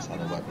weapon inside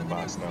the weapon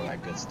box and all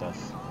that good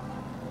stuff.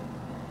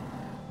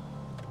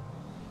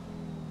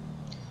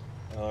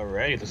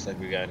 Alrighty, looks like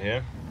we got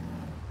here.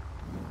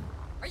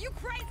 Are you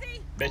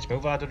crazy? Bitch,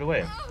 move out of the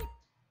way. Oh.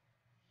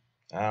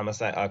 It's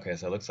like, okay,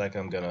 so it looks like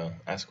I'm gonna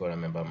escort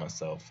him in by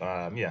myself.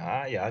 I'll go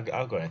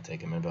ahead and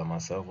take him in by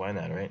myself. Why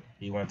not, right?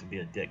 He wanted to be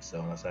a dick,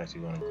 so let's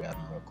actually go and grab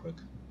him real quick.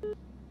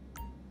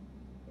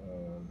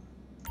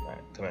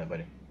 Alright, come here,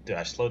 buddy. Dude,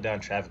 I slowed down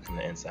traffic from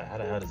the inside. How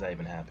the hell does that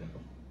even happen?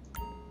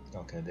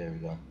 Okay, there we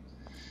go.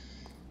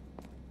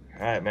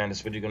 Alright, man,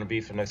 this video gonna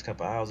be for the next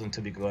couple hours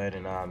until we go ahead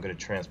and I'm gonna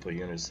transport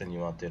you and send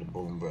you out there to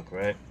Bolingbrook,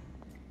 right?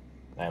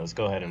 Alright, let's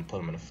go ahead and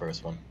put him in the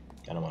first one.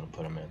 I don't want to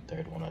put him in the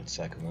third one or the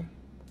second one.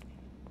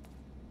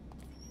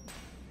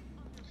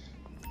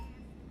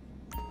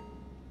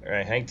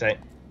 Alright, hang tight.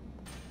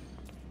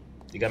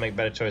 You gotta make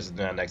better choices than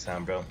that next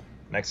time, bro.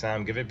 Next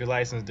time, give up your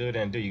license, dude,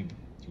 and dude,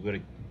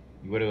 I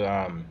would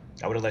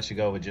have let you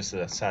go with just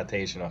a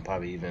citation or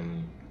probably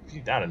even,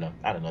 I don't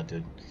know,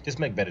 dude. Just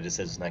make better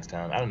decisions next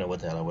time. I don't know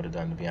what the hell I would have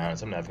done, to be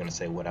honest. I'm not gonna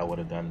say what I would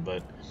have done,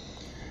 but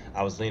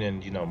I was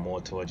leaning, you know,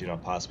 more towards, you know,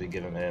 possibly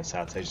giving him a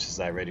citation since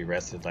I already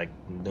arrested like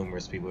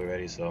numerous people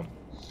already. So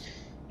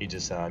he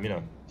just, you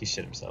know, he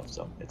shit himself.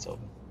 So it's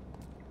over.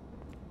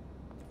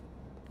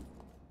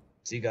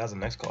 See you guys on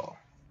the next call.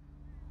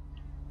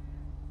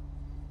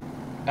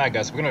 Alright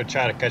guys, we're gonna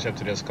try to catch up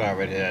to this car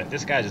right here.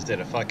 This guy just did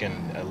a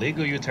fucking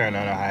illegal U-turn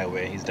on a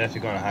highway. He's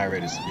definitely going a high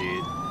rate of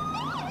speed.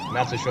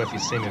 Not too sure if you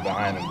see me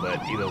behind him,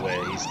 but either way,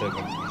 he's still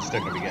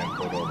gonna be getting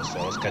pulled over.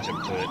 So let's catch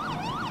up to it.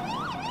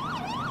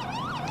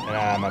 And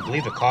I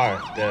believe the car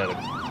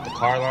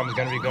alarm is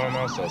gonna be going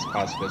on, so it's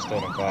possibly a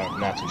stolen car. I'm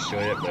not too sure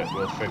yet, but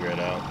we'll figure it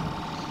out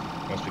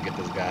once we get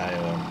this guy,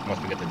 once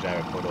we get the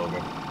driver pulled over.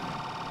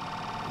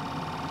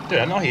 Dude,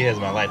 I know he has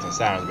my lights and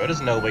sirens, bro.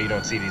 There's no way you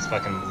don't see these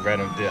fucking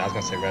red and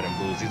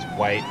blues. These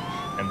white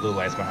and blue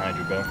lights behind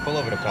you, bro. Pull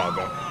over the car,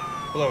 bro.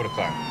 Pull over the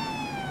car.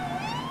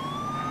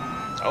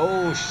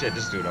 Oh shit,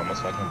 this dude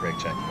almost fucking brake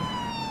checked me.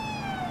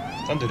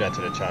 Don't do that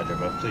to the Charger,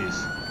 bro, please.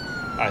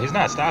 He's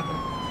not stopping.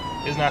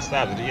 He's not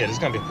stopping. Yeah, this is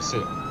gonna be a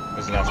pursuit.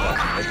 This is not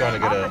stopping. It's going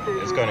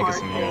to get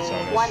some units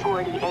on this.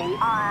 148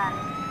 on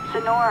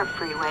Sonora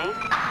Freeway.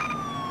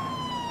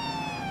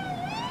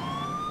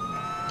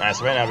 Alright,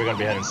 so right now we're gonna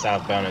be heading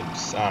southbound and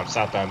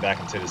southbound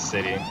back into the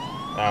city.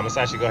 Let's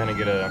actually go ahead and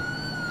get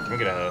can we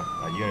get a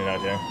unit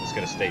out here? Let's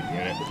get a state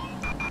unit.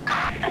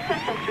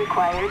 Assistance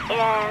required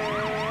in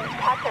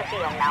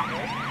Pasadena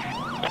Mountain.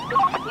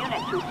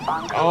 Units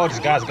respond. Oh, this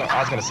guy's going. I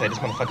was gonna say this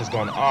motherfucker's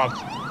going off.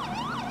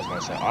 I was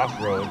gonna say off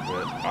road,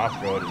 but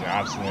off road is an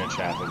obstacle in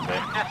traffic.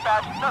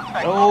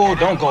 But oh,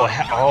 don't go.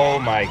 Oh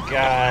my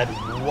God!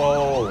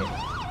 Whoa.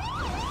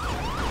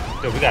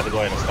 Dude, we got to go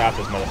ahead and stop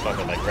this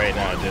motherfucker like right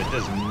now, dude.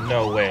 There's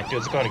no way. Dude,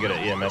 let's go ahead and get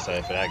an EMS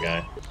out for that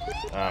guy.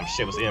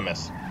 Shit, was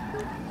EMS.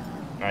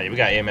 Alright, we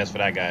got EMS for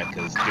that guy,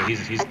 because, dude,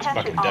 he's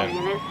fucking done.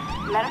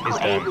 He's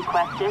done.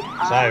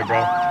 Sorry,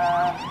 bro.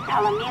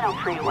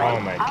 Oh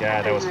my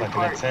God, that was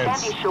fucking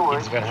intense. He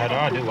just went head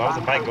on, dude. Why was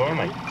the bike going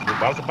like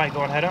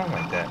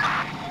that?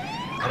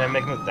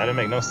 That didn't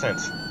make no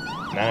sense.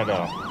 None at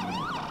all.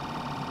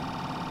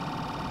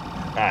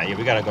 Alright, yeah,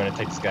 we gotta go and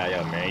take this guy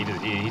out, man.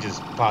 He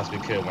just possibly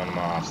killed one of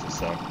my officers,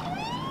 so.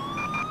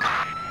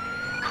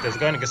 Just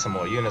going to get some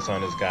more units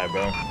on this guy,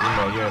 bro. Need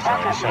more units on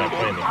him. He's trying to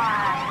play me.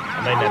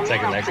 I'm not even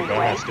taking an exit, bro.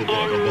 I'm not stupid.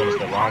 I've been doing this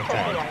for a long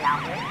time.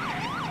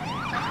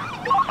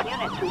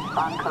 Units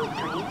respond code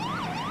 3.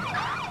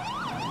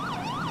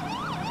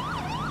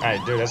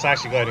 Alright, dude, let's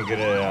actually go ahead and get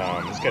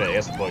let's get an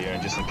air support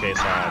unit just in case,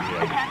 you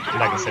know, I'm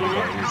not gonna say we're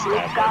gonna lose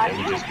this guy, but it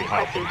would just be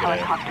helpful to get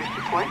a helicopter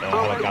support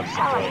above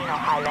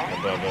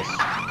us.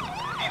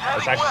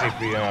 Let's actually see if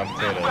we could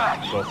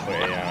go for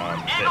a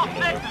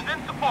pit maneuver.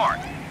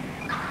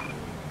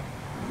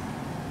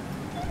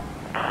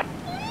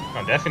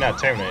 I'm definitely not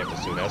terminating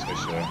pursuit, that's for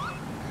sure.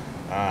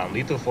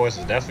 Lethal force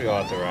is definitely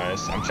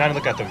authorized. I'm trying to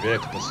look at the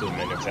vehicle pursuit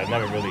menu because I've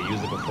never really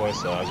used it before,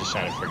 so I was just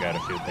trying to figure out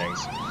a few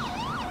things.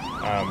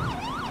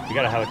 We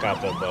got a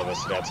helicopter above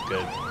us, so that's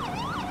good.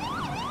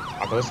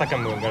 Okay, looks like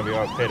I'm gonna be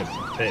on pit,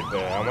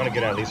 but I want to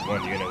get at least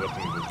one unit with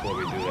me before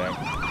we do that.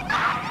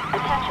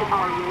 Attention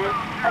all units,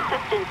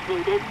 assistance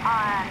needed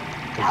on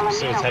Because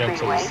the pursuit's heading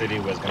to the city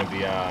where it's gonna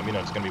be, you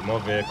know, it's gonna be more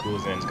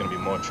vehicles and it's gonna be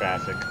more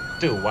traffic.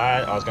 Dude,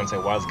 why? I was gonna say,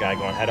 why is this guy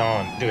going head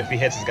on? Dude, if he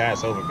hits this guy,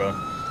 it's over, bro.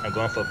 I'm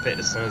going for a pit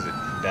as soon as it.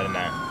 Better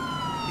not.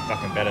 He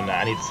fucking better not.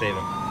 I need to save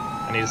him.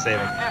 I need to save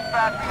him.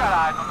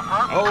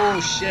 Oh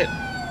shit.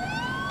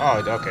 Oh,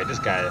 okay. This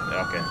guy.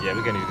 Okay, yeah,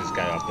 we're gonna get this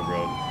guy off the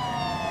road.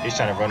 He's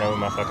trying to run over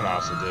my fucking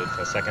officer, dude,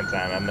 for a second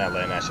time. I'm not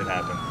letting that shit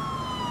happen.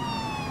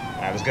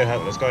 Alright, let's go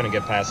ahead and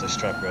get past this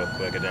truck real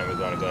quick, and then we're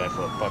gonna go ahead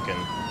for a fucking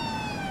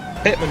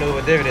pit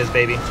maneuver. There it is,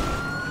 baby.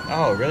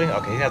 Oh, really?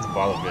 Okay, he has a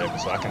baller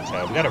vehicle, so I can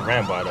tell. We got a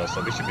ram bar though,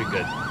 so we should be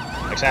good.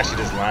 Let's actually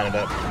just line it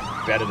up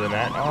better than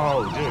that.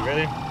 Oh, dude,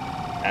 really?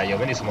 Yo,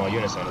 we need some more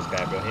units on this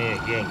guy, bro. He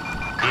ain't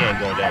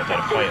going down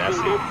without a fight. I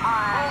see.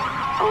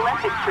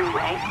 Olympic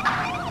Freeway.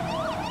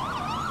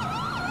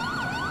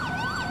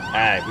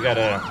 Alright, we got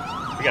a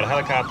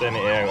helicopter in the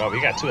air. Oh, we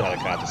got 2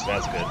 helicopters, so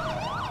that's good.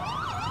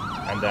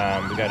 And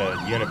we got a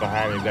unit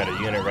behind me. We got a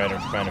unit right in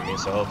front of me.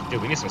 So,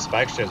 dude, we need some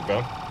spike strips,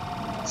 bro.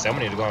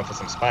 Someone need to go in for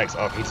some spikes.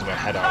 Oh, he's gonna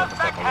head on with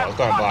the fucking wall. Let's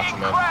go and box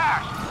him in.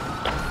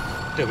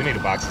 Dude, we need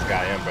to box this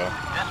guy in, bro.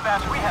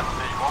 Dispatch, we have a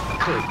visual.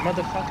 Dude,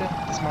 motherfucker.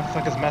 This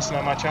motherfucker's messing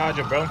up my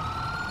charger, bro.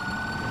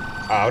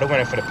 Oh, I would've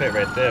went in for the pit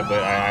right there,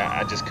 but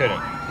I just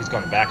couldn't. He's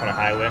going back on the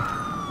highway.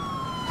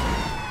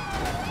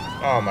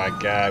 Oh my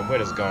god,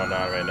 what is going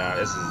on right now?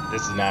 This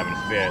is not even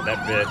fair.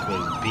 That vehicle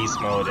is beast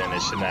mode and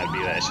it should not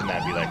be that. It should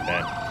not be like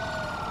that.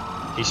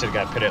 He should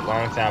have got pitted a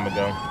long time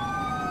ago.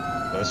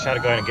 But let's try to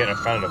go ahead and get in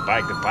front of the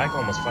bike. The bike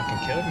almost fucking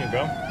killed me,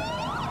 bro.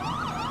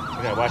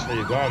 You gotta watch where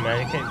you're going,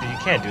 man. You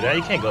can't do that.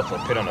 You can't go for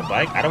a pit on the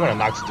bike. I don't want to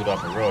knock this dude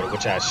off the road,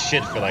 which I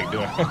should feel like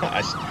doing.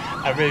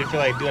 I really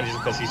feel like doing it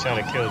just because he's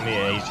trying to kill me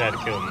and he's trying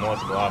to kill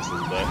multiple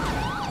officers, but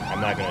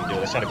I'm not gonna do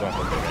it. Let's try to go in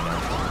for a pit right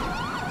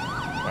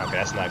now.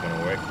 Okay, that's not gonna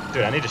work.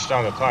 Dude, I need a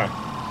stronger car.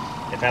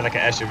 If I had like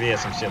an SUV or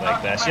some shit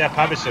like that. Shit, I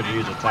probably should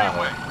use a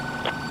Tahoe.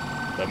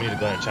 But we need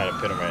to go ahead and try to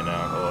pit him right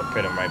now. Or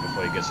pit him right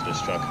before he gets to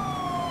this truck.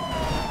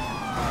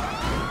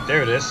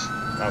 There it is.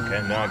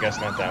 Okay, no, I guess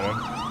not that one.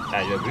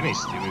 Alright, yeah, we need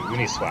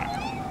SWAT.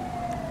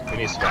 We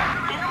need SWAT.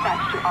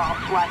 Dispatch to all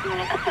SWAT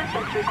unit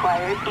assistance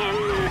required in,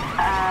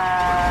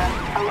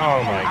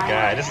 Oh my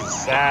god, this is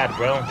sad,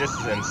 bro. This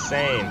is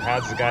insane.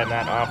 How's this guy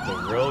not off the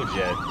road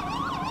yet?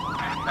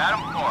 Adam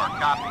 4,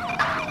 copy.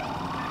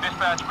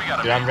 Dispatch, we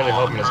got a Dude, I'm really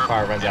hoping this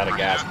car runs out of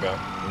gas, bro.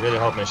 I'm really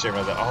hoping this shit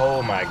runs out.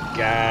 Oh my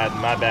god,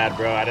 my bad,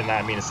 bro. I did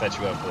not mean to set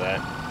you up for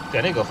that. Dude,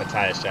 I didn't go for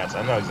tire shots.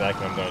 I know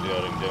exactly what I'm gonna do.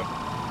 What I'm gonna do.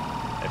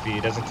 If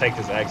he doesn't take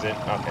this exit,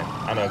 okay.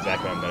 I know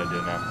exactly what I'm gonna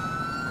do now.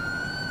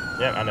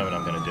 Yep, I know what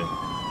I'm gonna do.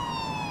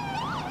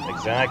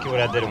 Exactly what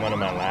I did in one of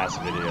my last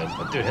videos.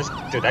 But dude,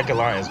 that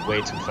Galant is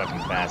way too fucking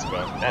fast,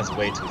 bro. That's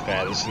way too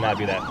fast. It should not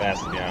be that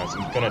fast, to be honest.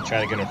 I'm gonna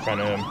try to get in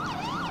front of him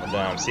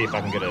and see if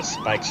I can get a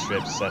spike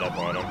strip set up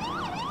on him.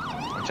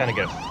 I'm trying to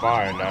get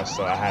far enough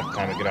so I have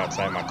time to get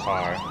outside my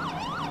car.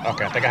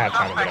 Okay, I think I have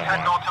time to get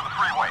out now.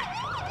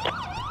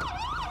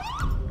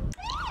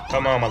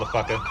 Come on,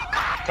 motherfucker.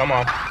 Come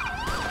on.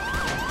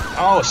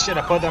 Oh shit,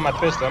 I pulled out my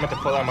pistol. I meant to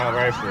pull out my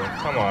rifle.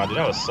 Come on, dude,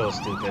 that was so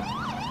stupid.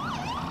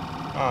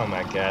 Oh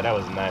my god, that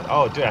was nice.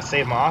 Oh dude, I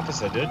saved my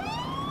officer, dude.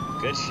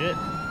 Good shit.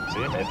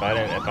 See, if I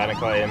didn't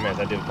call AMS,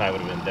 that dude probably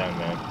would have been done,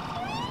 man.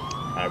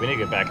 Alright, we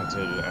need to get back into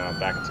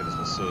this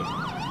pursuit.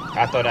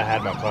 I thought I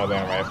had my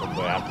carbine rifle,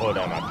 but I pulled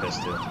out my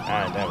pistol.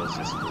 That was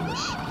just foolish.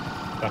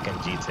 Fucking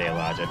GTA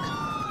logic.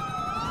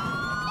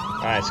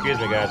 Alright, excuse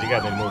me guys, you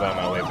guys need to move out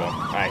of my way, bro.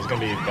 Alright, he's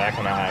gonna be back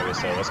on the highway,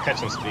 so let's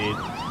catch some speed.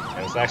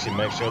 And let's actually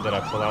make sure that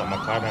I pull out my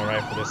carbine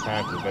rifle this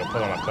time, because if I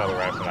pull out my carbine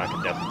rifle, I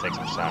can definitely take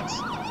some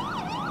shots.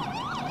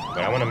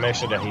 But I want to make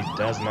sure that he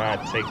does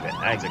not take the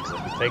exit,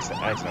 because if he takes the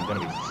exit, I'm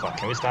gonna be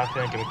fucked. Can we stop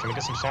here? Can we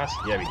get some shots?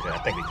 Yeah, we could.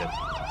 I think we could.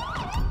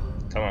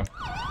 Come on.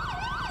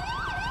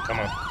 Come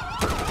on.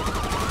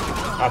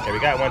 Okay, we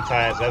got one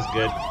tire, so that's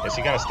good. Is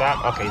he gonna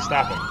stop? Okay, he's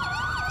stopping.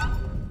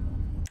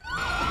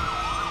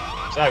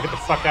 Sorry, get the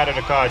fuck out of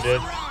the car, dude.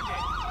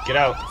 Get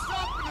out.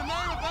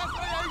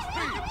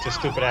 Get your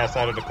stupid ass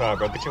out of the car,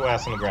 bro. Get your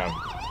ass on the ground.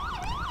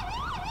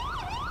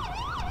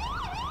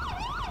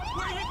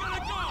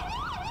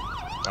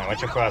 Alright,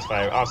 watch your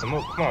crossfire. Awesome,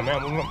 move. Come on,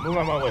 man. Move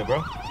out my way,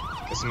 bro.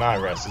 This is my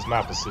arrest. This is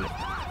my pursuit.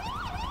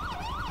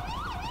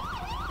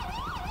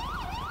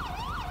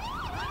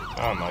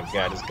 Oh my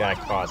god, this guy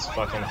caused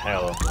fucking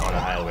hell on the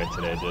highway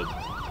today, dude.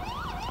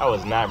 I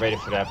was not ready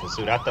for that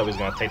pursuit. I thought we was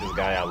gonna take this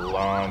guy out a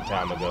long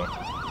time ago.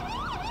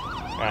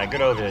 Alright,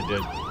 get over here,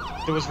 dude.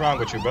 Dude, what's wrong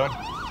with you, bro?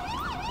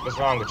 What's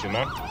wrong with you,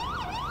 man?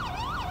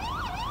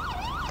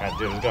 Alright,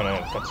 dude, we're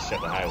gonna have to shut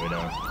the highway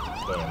down.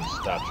 Go and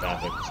stop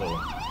traffic, so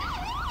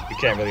we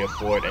can't really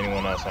afford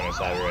anyone else on this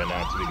highway right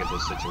now until we get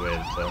this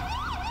situated, so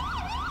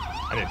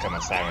I need to cut my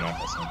siren off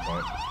at some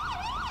point.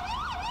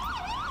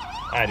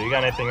 Alright, do you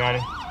got anything on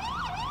you?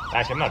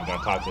 Actually, I'm not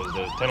gonna talk to this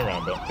dude. Turn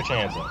around, bro. Put your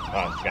hands up. Oh,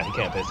 I forgot. He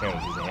can't put his hands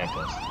up using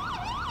handcuffs.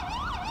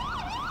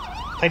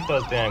 Take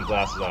those damn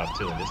glasses off,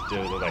 too. This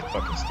dude looks like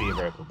fucking Steve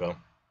Urkel, bro.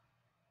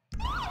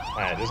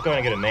 Alright, let's go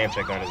ahead and get a name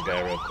check on this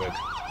guy real quick.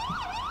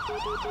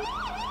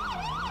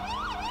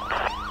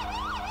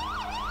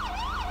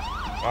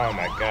 Oh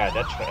my god,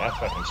 that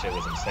fucking shit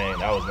was insane.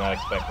 I was not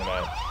expecting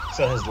that.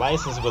 So his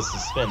license was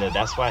suspended.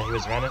 That's why he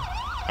was running?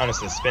 On a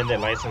suspended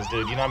license,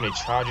 dude. You know how many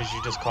charges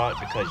you just caught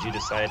because you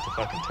decided to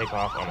fucking take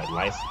off on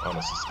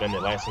a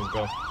suspended license,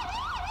 bro?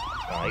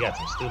 Oh, you got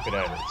some stupid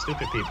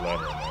people out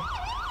here, man.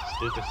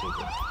 Stupid.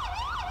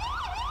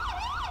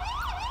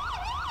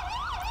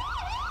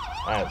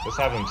 Alright, let's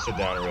have him sit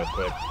down real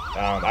quick.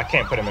 I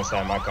can't put him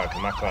inside my car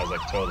because my car is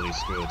like totally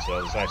screwed. So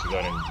let's actually go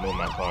ahead and move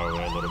my car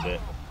over a little bit.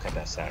 Cut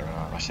that siren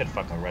off. I should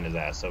fucking run his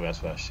ass over.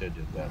 That's what I should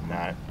do, but I'm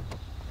not.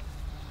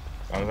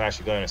 I'm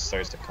actually going to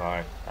search the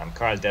car. The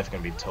car is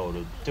definitely going to be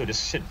totaled. Dude, this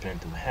shit been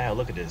through hell.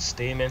 Look at this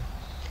steaming.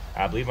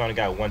 I believe I only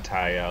got one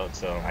tire out,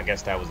 so I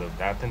guess I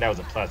think that was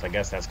a plus. I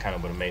guess that's kind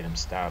of what made him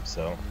stop,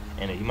 so.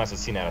 And he must have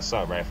seen that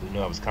assault rifle. He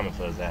knew I was coming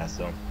for his ass,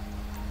 so.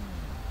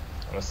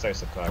 Let's search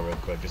the car real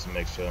quick just to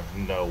make sure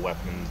no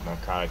weapons,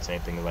 narcotics,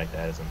 anything like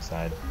that is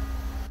inside.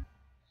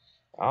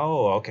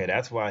 Oh, okay,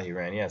 that's why he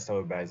ran. Yeah,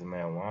 stolen bags of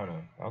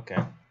marijuana. Okay.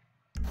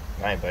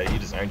 Alright, buddy, you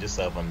just earned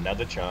yourself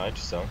another charge,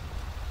 so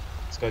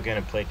let's go get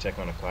a plate check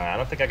on the car. I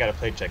don't think I got a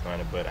plate check on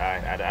it, but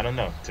I don't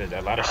know.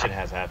 A lot of shit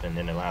has happened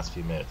in the last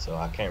few minutes, so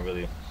I can't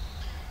really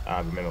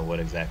remember what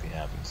exactly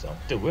happened. So,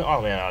 dude, we're all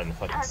the way out in the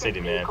fucking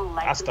city, man.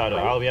 I started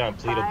all the way out in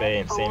Paleto Bay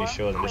and Sandy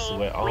Shores, and this is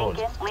where, oh,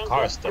 the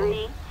car is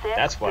stolen.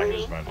 That's why he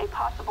was running.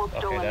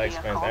 Okay, that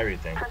explains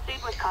everything.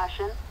 Proceed with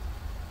caution.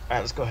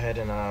 Alright, let's go ahead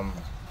and,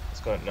 let's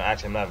go. No,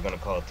 actually, I'm not going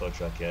to call a tow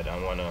truck yet.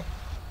 I want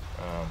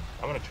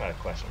to try to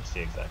question him,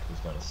 see exactly what he's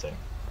going to say.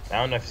 I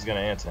don't know if he's going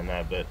to answer or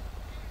not, but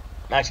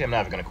actually, I'm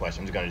not even going to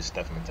question him. I'm just going to just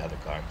stuff him into the other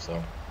car.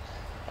 So,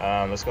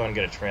 let's go ahead and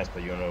get a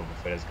transport unit over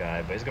for this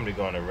guy, but he's going to be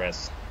going to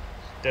arrest.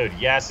 Dude,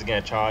 Yas is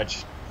gonna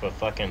charge for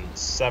fucking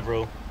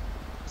several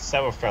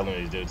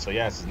felonies, dude. So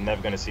Yas is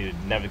never gonna see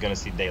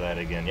daylight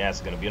again. Yas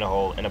is gonna be in a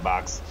hole in a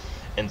box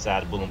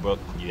inside Bolingbrook.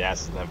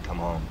 Yas is never come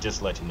home. Just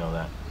to let you know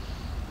that.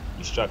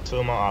 You struck two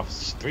of my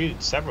officers,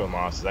 several of my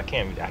officers. I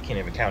can't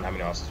even count how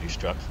many officers you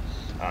struck.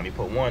 You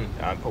put one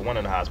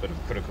in the hospital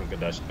for critical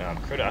condition. I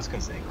was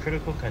gonna say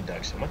critical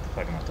conduction. What the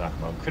fuck am I talking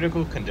about?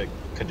 Critical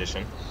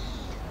condition.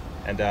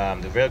 And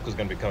the vehicle's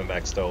going to be coming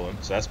back stolen,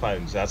 so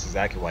that's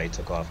exactly why he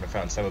took off. And I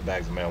found several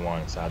bags of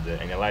marijuana inside there,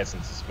 and your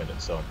license is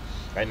suspended. So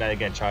right now you're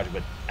getting charged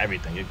with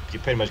everything. You're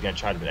pretty much getting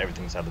charged with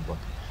everything inside the book.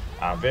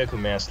 Vehicle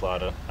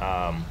manslaughter,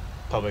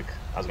 public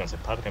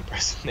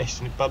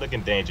impersonation, public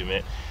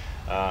endangerment,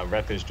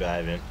 reckless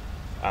driving,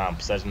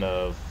 possession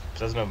of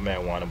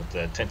marijuana with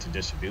the intent to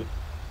distribute.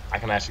 I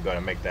can actually go ahead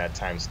and make that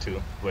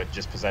 ×2 with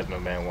just possession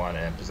of marijuana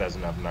and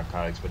possession of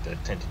narcotics with the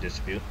intent to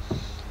distribute.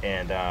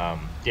 And yeah,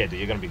 dude,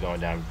 you're gonna be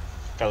going down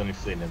felony,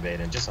 fleeing, and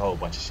evading, just a whole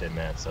bunch of shit,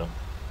 man. So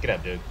get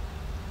up, dude.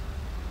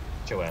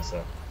 Get your ass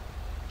up.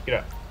 Get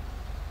up.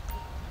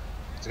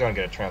 Let's go and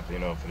get a trampoline, you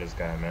know, for this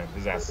guy, man.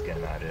 His ass is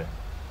getting out of here.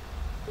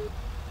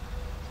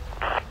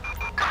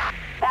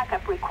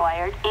 Backup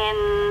required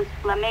in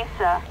La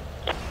Mesa.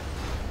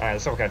 Alright,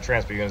 some kind of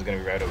transport unit is gonna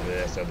be right over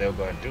there, so they'll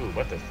go and do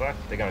what the fuck?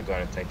 They're gonna go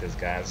ahead and take this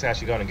guy. Let's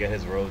actually go and get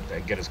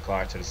his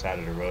car to the side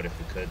of the road if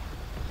we could.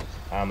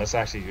 Let's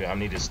actually, I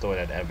need to store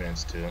that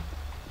evidence too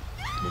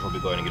before we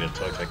go ahead and get a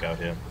tow truck out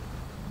here.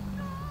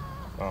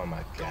 Oh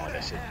my god,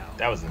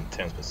 that was an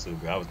intense pursuit,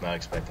 bro. I was not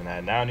expecting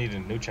that. Now I need a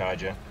new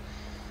charger.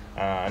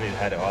 I need to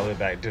head it all the way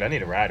back. Dude, I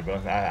need a ride, bro.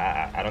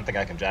 I don't think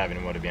I can drive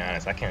anymore, to be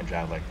honest. I can't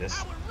drive like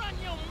this.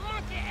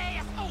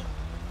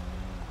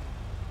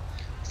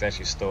 Let's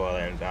actually store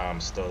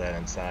that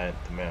inside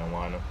the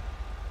marijuana.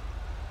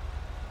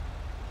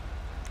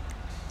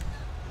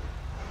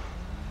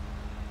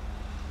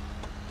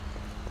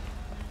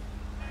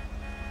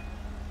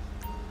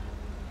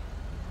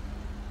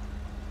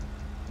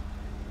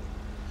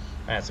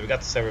 Alright, so we got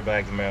the several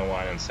bags of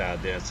marijuana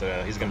inside there,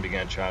 so he's going to be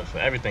getting charged for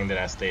everything that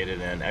I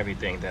stated and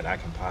everything that I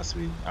can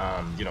possibly,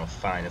 you know,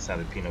 find inside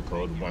the penal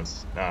code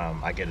once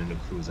I get a new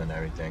cruiser and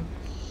everything.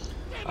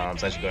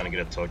 So I should go ahead and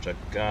get a tow truck.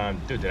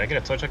 Dude, did I get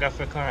a tow truck out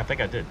for a car? I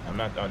think I did. I'm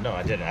not, oh, no,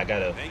 I didn't. I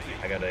got a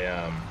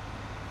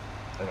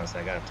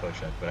tow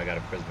truck, but I got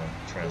a prisoner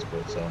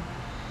transport, so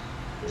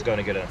let's go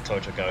and get a tow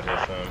truck out here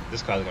for him.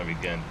 This car's going to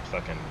be getting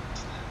fucking...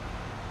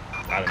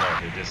 I don't know,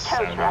 dude. This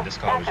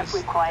car was just intense.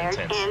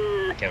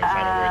 I can't even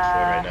find the words for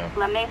it right now.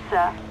 La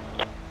Mesa.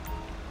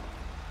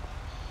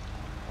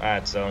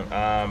 Alright, so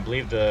I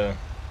believe I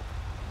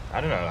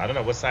don't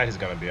know what side he's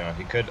gonna be on.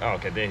 He could, oh,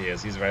 okay, there he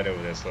is. He's right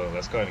over there. So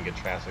let's go ahead and get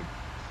traffic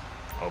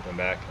open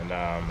back, and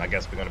I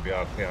guess we're gonna be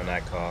all clear on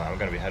that call. I'm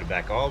gonna be headed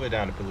back all the way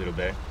down to Paleto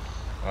Bay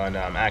on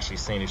actually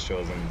Sandy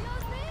Shores and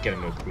get a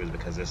new cruise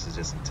because this is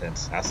just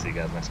intense. I'll see you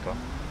guys next call.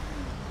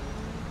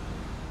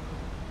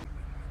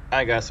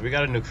 Alright guys, so we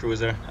got a new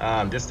cruiser.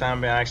 This time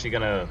we're actually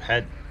gonna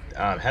head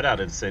out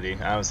of the city.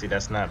 Obviously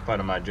that's not part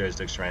of my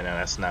jurisdiction right now.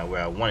 That's not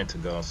where I wanted to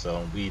go.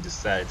 So we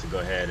decided to go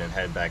ahead and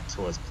head back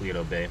towards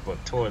Paleto Bay, but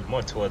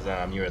more towards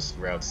US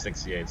Route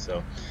 68.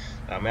 So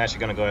I'm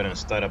actually gonna go ahead and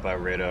start up our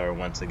radar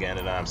once again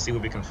and see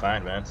what we can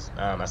find, man.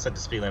 I set the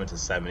speed limit to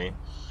 70.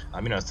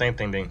 You know, same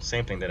thing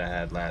that I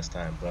had last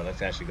time. But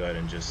let's actually go ahead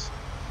and just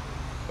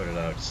put it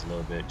out just a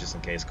little bit, just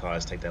in case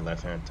cars take that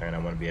left-hand turn. I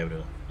want to be able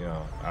to, you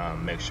know,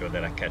 make sure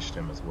that I catch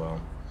them as well.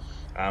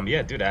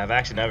 Yeah, dude, I've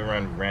actually never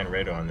ran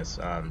radar on this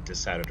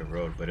side of the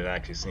road, but it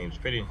actually seems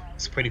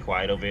it's pretty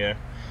quiet over here.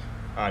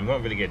 We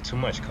won't really get too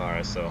much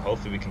cars, so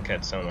hopefully we can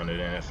catch someone, and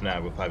then if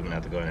not, we're probably gonna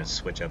have to go ahead and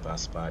switch up our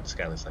spot. This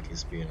guy looks like he's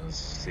speeding. Let's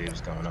see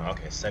what's going on.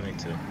 Okay,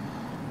 72.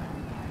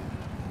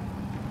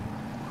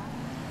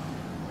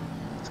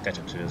 Let's catch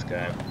up to this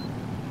guy.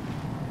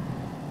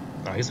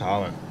 Oh, he's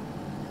hauling.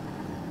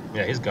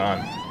 Yeah, he's gone.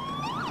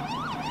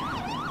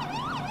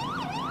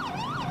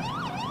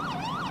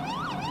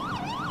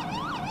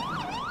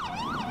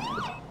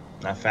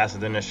 Not faster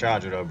than this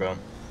charger though, bro.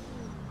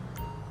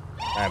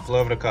 Alright, pull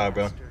over the car,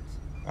 bro.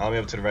 All the way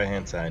up to the right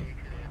hand side.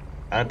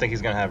 I don't think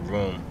he's gonna have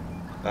room.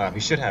 He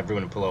should have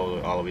room to pull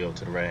over all the way over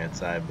to the right hand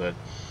side, but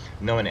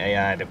knowing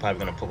AI, they're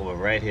probably gonna pull over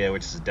right here,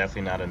 which is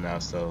definitely not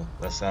enough. So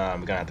let's we're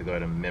gonna have to go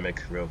ahead and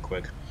mimic real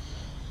quick.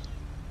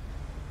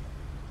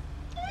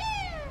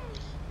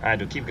 Alright,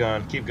 dude, keep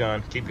going, keep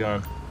going, keep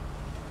going,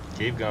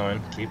 keep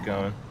going, keep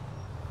going.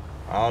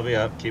 All the way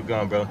up, keep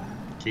going, bro.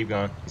 Keep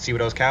going. You see where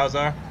those cows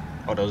are?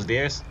 Oh, those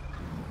deers?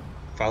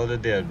 Follow the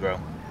deers, bro.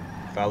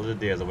 Follow the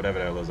deers or whatever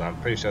that was. I'm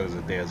pretty sure those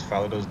are deers.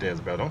 Follow those deers,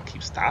 bro. Don't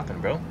keep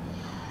stopping, bro.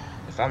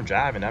 If I'm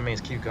driving, that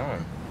means keep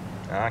going.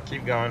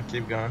 Keep going,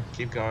 keep going,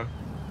 keep going.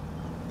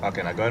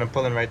 Okay, now go ahead and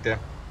pull in right there.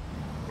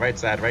 Right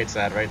side, right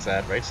side, right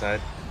side, right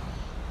side.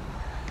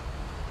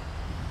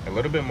 A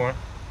little bit more.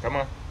 Come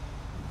on.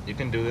 You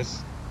can do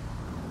this.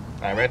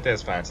 Alright, right there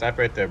is fine. Stop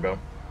right there, bro.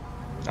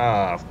 Oh,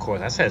 of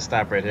course. I said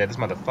stop right here. This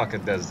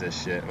motherfucker does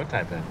this shit. What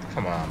type of...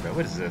 Come on, bro.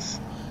 What is this?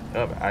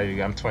 Oh,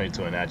 I'm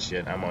 22 in that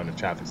shit. I'm on the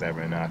traffic side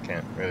right now. I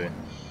can't really...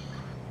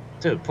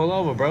 Dude, pull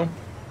over, bro.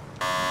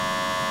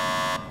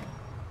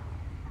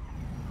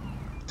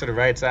 To the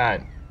right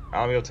side.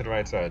 I'll go to the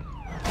right side.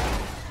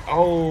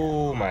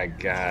 Oh, my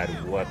God.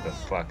 What the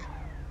fuck?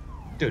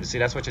 Dude, see,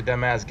 that's what your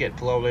dumb ass get.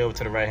 Pull all the way over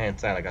to the right-hand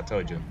side like I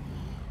told you.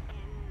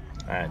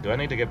 Alright, do I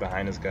need to get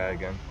behind this guy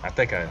again? I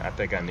think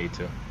I need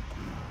to.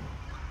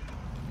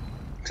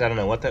 Cause I don't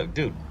know what that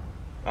dude.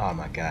 Oh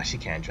my gosh, she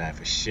can't drive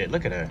for shit.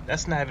 Look at her.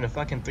 That's not even a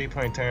fucking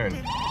 3-point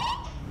turn.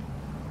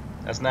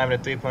 That's not even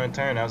a 3-point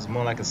turn. That was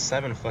more like a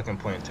 7 fucking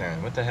point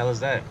turn. What the hell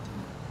is that?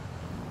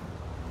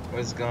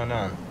 What's going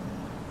on?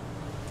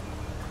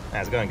 I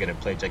was gonna get a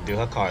plate check, dude.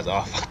 Her car's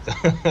off.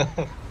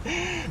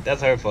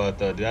 That's her fault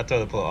though, dude. I told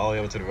her to pull all the way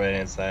over to the right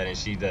hand side and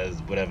she does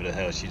whatever the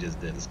hell she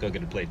just did. Let's go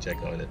get a plate check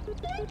on it.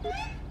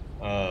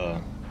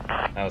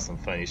 That was some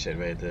funny shit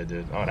right there,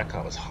 dude. Oh, that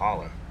car was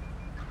hauling.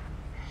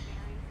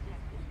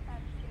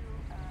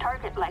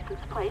 Target license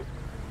plate.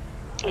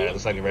 It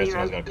looks like the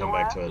restaurant is going to come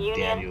back to a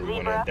Daniel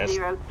winner. She's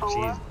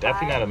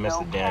definitely not a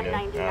Mr.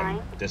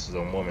 Daniel. This is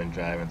a woman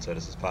driving, so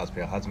this is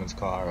possibly her husband's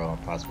car or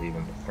possibly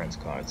even a friend's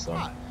car. So,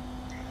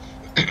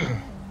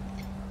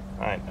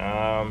 alright,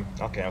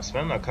 okay, I'm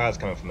smelling no cars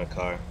coming from the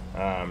car.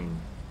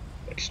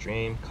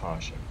 Extreme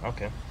caution.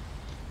 Okay.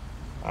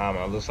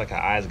 It looks like her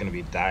eyes are going to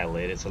be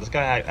dilated. So this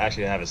guy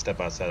actually have her step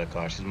outside the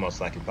car. She's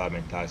most likely probably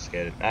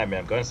intoxicated. Alright,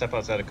 man, go ahead and step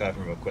outside the car for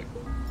me real quick.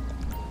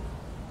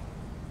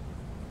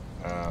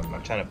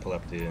 I'm trying to pull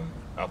up the...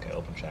 Okay,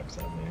 open traffic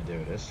side. There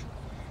it is.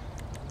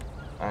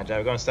 Alright,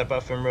 driver, go and step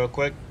up for me real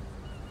quick.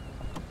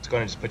 Just go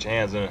ahead and just put your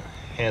hands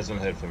on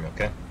the hood for me,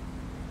 okay?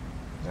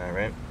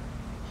 Alright.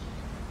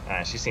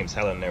 Alright, she seems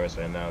hella nervous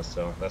right now,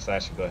 so let's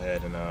actually go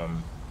ahead and...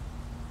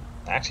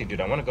 Actually, dude,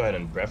 I want to go ahead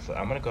and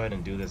I'm going to go ahead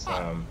and do this...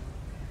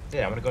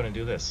 Yeah, I'm going to go ahead and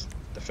do this.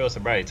 The field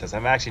sobriety test.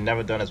 I've actually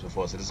never done this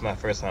before, so this is my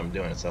first time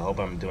doing it, so I hope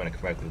I'm doing it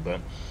correctly,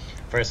 but...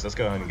 First, let's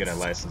go ahead and get a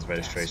license,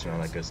 registration,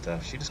 all that good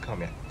stuff. She just called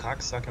me a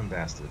cocksucking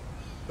bastard.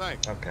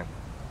 Thanks. Okay.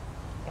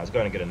 I was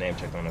going to get a name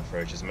check on her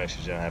first, just to make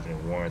sure she don't have any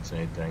warrants or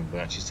anything.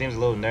 But she seems a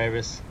little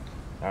nervous.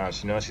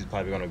 She knows she's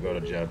probably going to go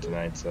to jail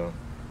tonight, so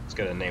let's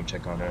get a name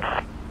check on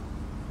her.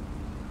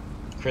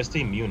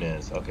 Christy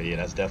Muniz. Okay, yeah,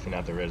 that's definitely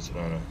not the registered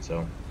owner.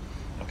 So,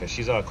 okay,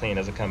 she's all clean.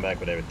 Doesn't come back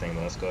with everything.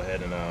 But let's go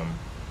ahead and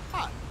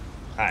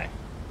Hi.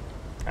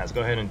 Let's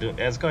go ahead and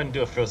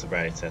do a field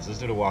sobriety test. Let's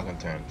do the walk and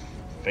turn.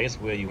 Face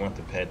where you want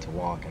the pet to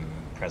walk and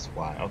press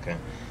Y. Okay.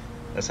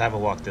 Let's have her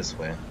walk this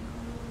way.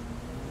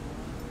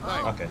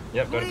 Okay.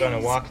 Yep, go ahead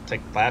and walk.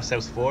 Take 5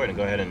 steps forward and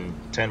go ahead and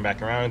turn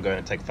back around and go ahead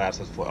and take 5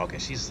 steps forward. Okay,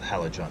 she's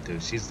hella drunk,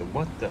 dude. She's the...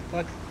 What the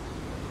fuck?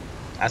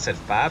 I said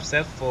 5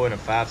 steps forward and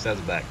 5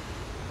 steps back.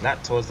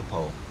 Not towards the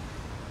pole.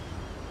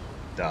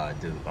 Duh,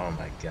 dude. Oh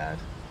my god.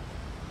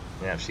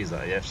 Yeah, she's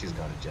going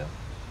to jail.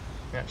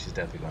 Yeah, she's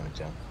definitely going to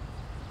jail.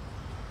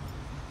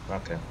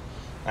 Okay.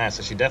 Alright,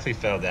 so she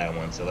definitely failed that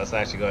one, so let's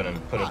actually go ahead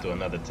and put her through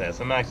another test.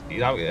 I'm gonna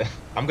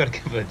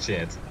give her a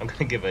chance. I'm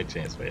gonna give her a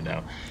chance right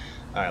now.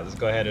 Alright, let's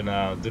go ahead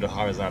and do the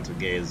horizontal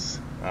gaze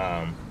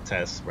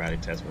test, sobriety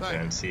test with her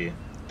and see.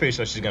 Pretty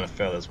sure she's gonna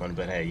fail this one,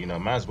 but hey, you know,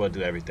 might as well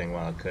do everything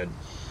while I could.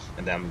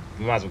 And then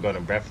we might as well go to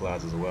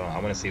breathalyzers as well. I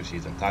wanna see if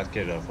she's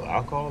intoxicated off of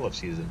alcohol or if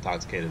she's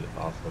intoxicated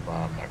off of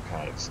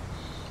narcotics.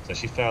 So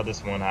she failed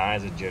this one, her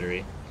eyes are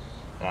jittery.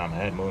 Her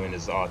head moving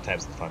is all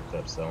types of fucked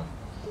up, so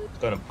let's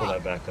go ahead and pull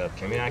that back up.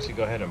 Can we actually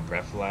go ahead and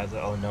breathalyze her?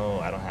 Oh no,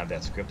 I don't have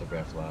that script to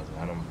breathalyze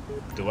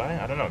her. Do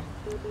I? I don't know.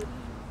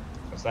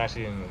 Let's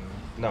actually,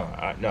 no,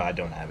 I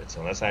don't have it.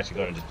 So let's actually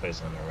go ahead and just place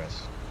her on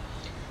arrest.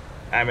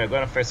 Alright, man, go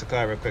ahead and face the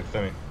car real quick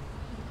for me.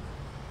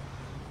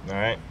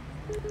 Alright.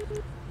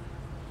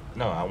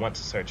 No, I want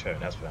to search her.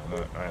 That's what I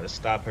want. Alright, let's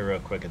stop her real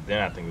quick and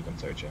then I think we can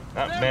search her.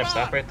 Oh, ma'am,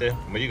 stop right there.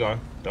 Where you going?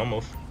 Don't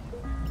move.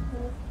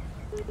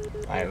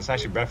 Alright, let's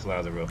actually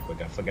breathalyze her real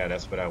quick. I forgot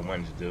that's what I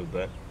wanted to do,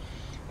 but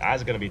the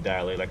eyes are going to be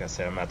dilated. Like I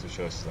said, I'm not too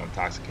sure if she's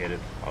intoxicated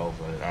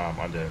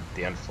under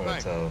the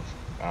influence of,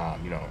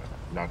 you know,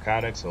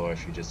 narcotics or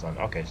if she just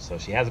okay, so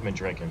she hasn't been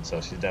drinking, so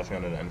she's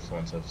definitely under the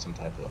influence of some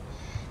type of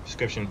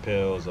prescription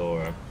pills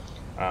or,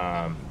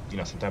 you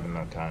know, some type of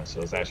narcotics. So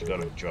let's actually go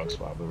to the drug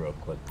swab real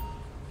quick.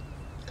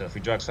 Because if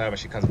we drug her,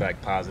 she comes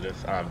back positive,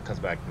 comes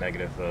back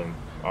negative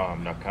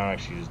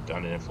narcotics, she's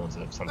under the influence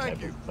of some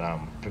type of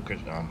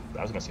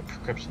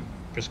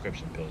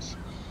prescription pills.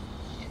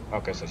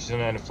 Okay, so she's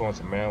under the influence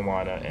of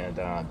marijuana and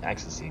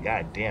ecstasy.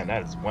 God damn,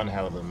 that is one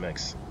hell of a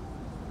mix.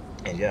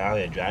 And yeah, out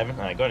here driving.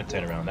 All right, go ahead and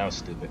turn around. That was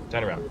stupid.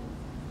 Turn around.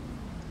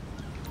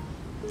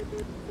 All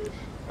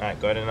right,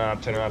 go ahead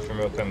and turn around for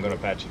me real quick. I'm gonna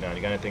pat you down.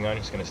 You got anything on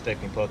you? Just gonna stick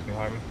me, poke me,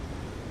 harm me?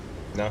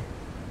 No. All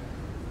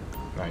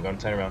right, go ahead and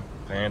turn around.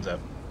 Put your hands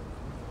up.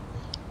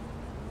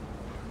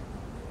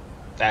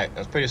 I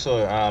was pretty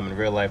sure in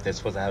real life they're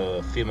supposed to have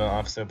a female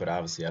officer, but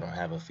obviously I don't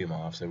have a female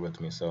officer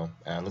with me, so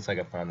it looks like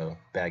I found a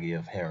baggie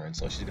of heroin,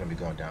 so she's gonna be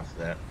going down for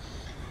that.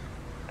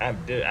 I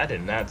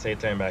did not say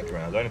turn back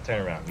around. Go ahead and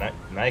turn around. Now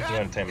you can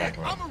go and turn back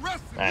around.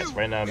 Alright, so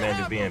right now, man,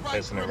 you're being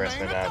placed in arrest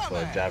right now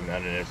for driving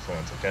under the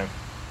influence, okay?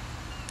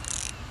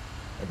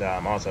 And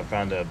also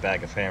found a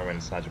bag of heroin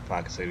inside your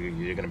pocket, so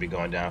you're gonna be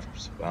going down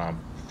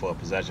for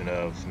possession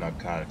of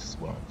narcotics as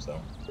well.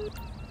 So.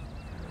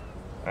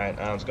 Alright,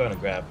 let's go ahead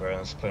and grab her.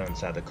 Let's put her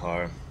inside the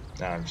car.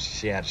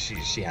 She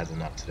has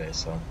enough today,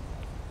 so.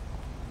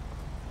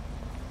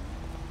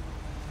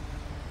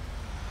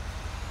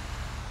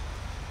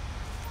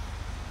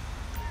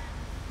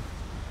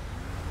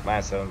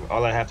 Alright, so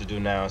all I have to do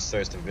now is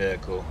search the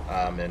vehicle.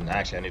 And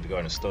actually, I need to go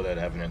ahead and store that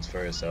evidence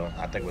first. So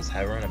I think it was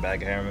heroin, a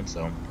bag of heroin.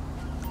 So,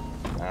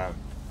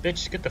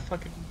 bitch, get the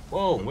fucking.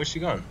 Whoa, where's she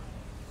going?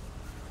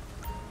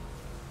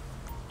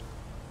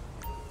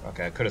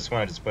 Okay, I could have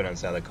sworn I just put it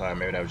inside the car.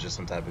 Maybe that was just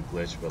some type of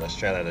glitch, but let's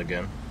try that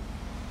again.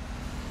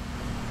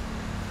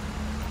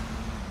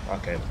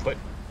 Okay, put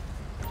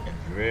in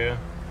rear.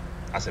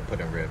 I said put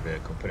in rear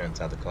vehicle. Put it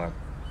inside the car.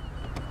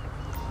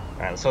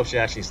 Alright, let's hope she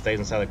actually stays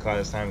inside the car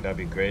this time. That'd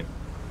be great.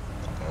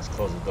 Okay, let's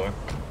close the door.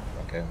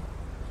 Okay.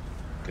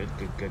 Good.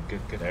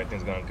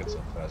 Everything's going good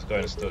so far. Let's go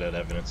ahead and store that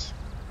evidence.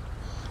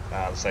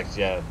 Looks like she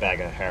had a bag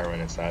of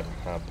heroin inside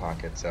her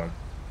pocket, so.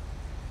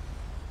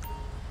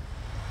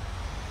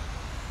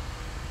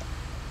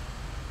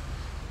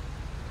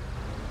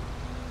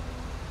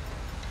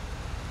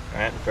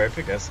 Alright,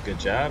 perfect. That's a good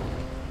job.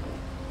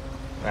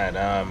 Alright,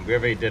 we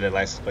already did a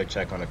license plate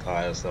check on the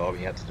car, so all we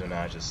have to do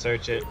now is just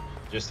search it,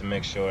 just to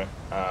make sure. Okay,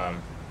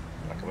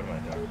 what am I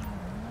doing?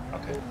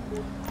 Okay.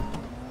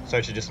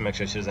 Search it just to make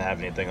sure she doesn't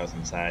have anything else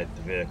inside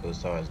the vehicle as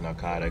far as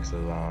narcotics.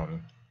 Oh,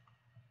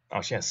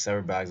 she has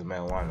several bags of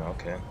marijuana.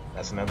 Okay,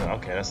 that's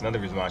another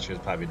reason why she was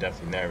probably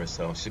definitely nervous.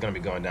 So she's gonna be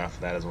going down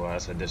for that as well.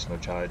 That's an additional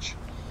charge.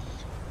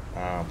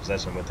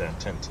 Possession with the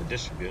intent to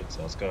distribute.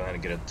 So let's go ahead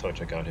and get a tow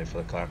truck out here for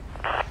the car.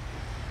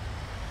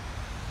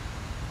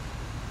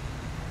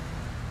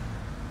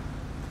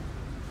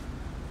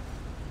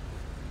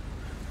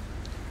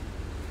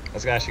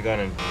 Let's actually go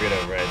ahead and read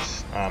our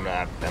rights.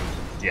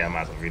 Yeah, I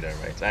might as well read our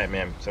rights. Alright,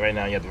 man. So right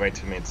now you have the right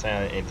to remain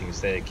silent. Anything you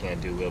say you can't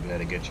do will be able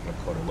to get you in a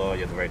court of law. You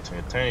have the right to an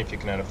attorney if you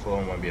cannot afford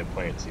one, won't be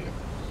appointed to you.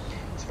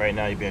 So right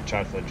now you're being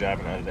charged for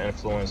driving under the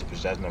influence,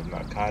 possession of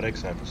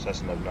narcotics, and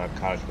possession of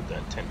narcotics with the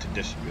intent to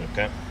distribute,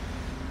 okay?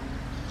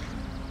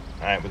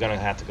 Alright, we're going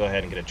to have to go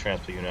ahead and get a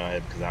transfer unit out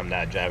here because I'm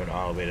not driving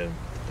all the way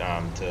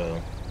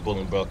to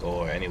Bolingbrook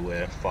or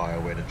anywhere far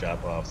away to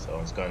drop off. So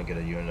let's go ahead and get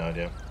a unit out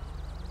here.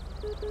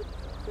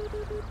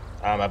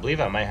 I believe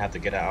I might have to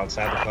get out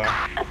outside the car.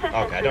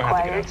 Okay, I don't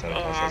have to get outside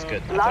the car, so that's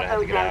good. I thought I had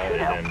to get out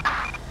and then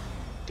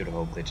do the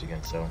whole glitch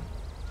again. So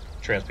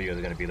transfer units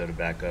are going to be loaded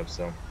back up,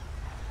 so.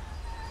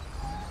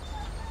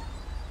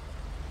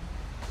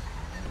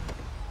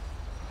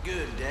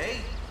 Good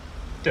day.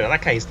 Dude, I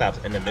like how he stops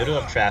in the middle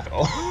of traffic.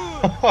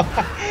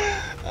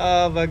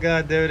 Oh my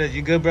god, dude,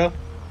 you good, bro?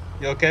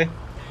 You okay?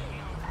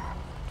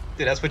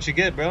 Dude, that's what you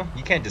get, bro.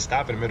 You can't just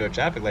stop in the middle of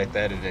traffic like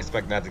that and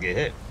expect not to get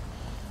hit.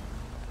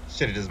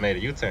 Should have just made a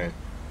U-turn.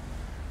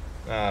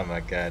 Oh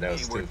my god, that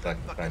was too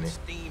fucking funny.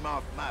 Steam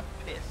off my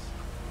piss.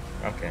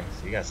 Okay,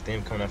 so you got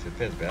steam coming off your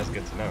piss, bro. That's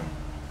good to know.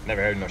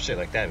 Never heard no shit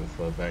like that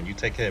before, but you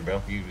take care,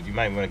 bro. You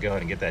might want to go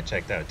ahead and get that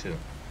checked out too.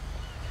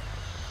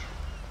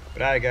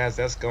 But alright guys,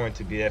 that's going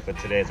to be it for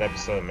today's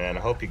episode, man. I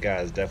hope you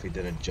guys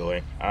definitely did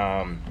enjoy.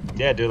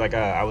 Yeah, dude, like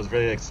I was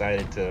really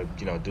excited to,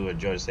 do a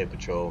Georgia State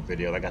Patrol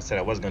video. Like I said,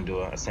 I was gonna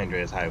do a San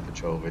Andreas Highway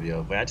Patrol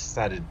video, but I just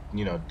decided,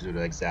 to do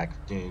the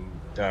exact thing,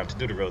 to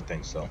do the real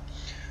thing. So,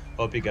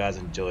 hope you guys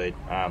enjoyed.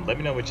 Let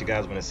me know what you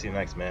guys want to see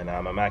next, man.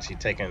 I'm actually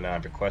taking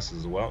requests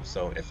as well.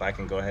 So if I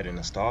can go ahead and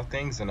install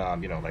things and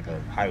like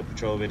a Highway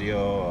Patrol video,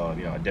 or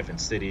a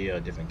different city, a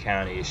different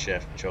county,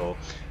 Sheriff Patrol,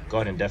 go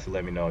ahead and definitely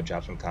let me know.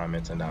 Drop some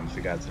comments, and if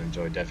you guys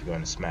enjoyed, definitely go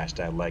ahead and smash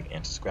that like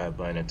and subscribe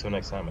button. Until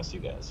next time, I'll see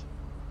you guys.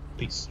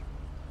 Peace.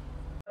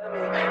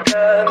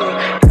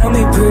 Tell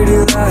me pretty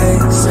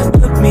lies,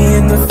 look me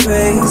in the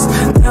face,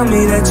 tell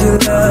me that you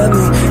love me.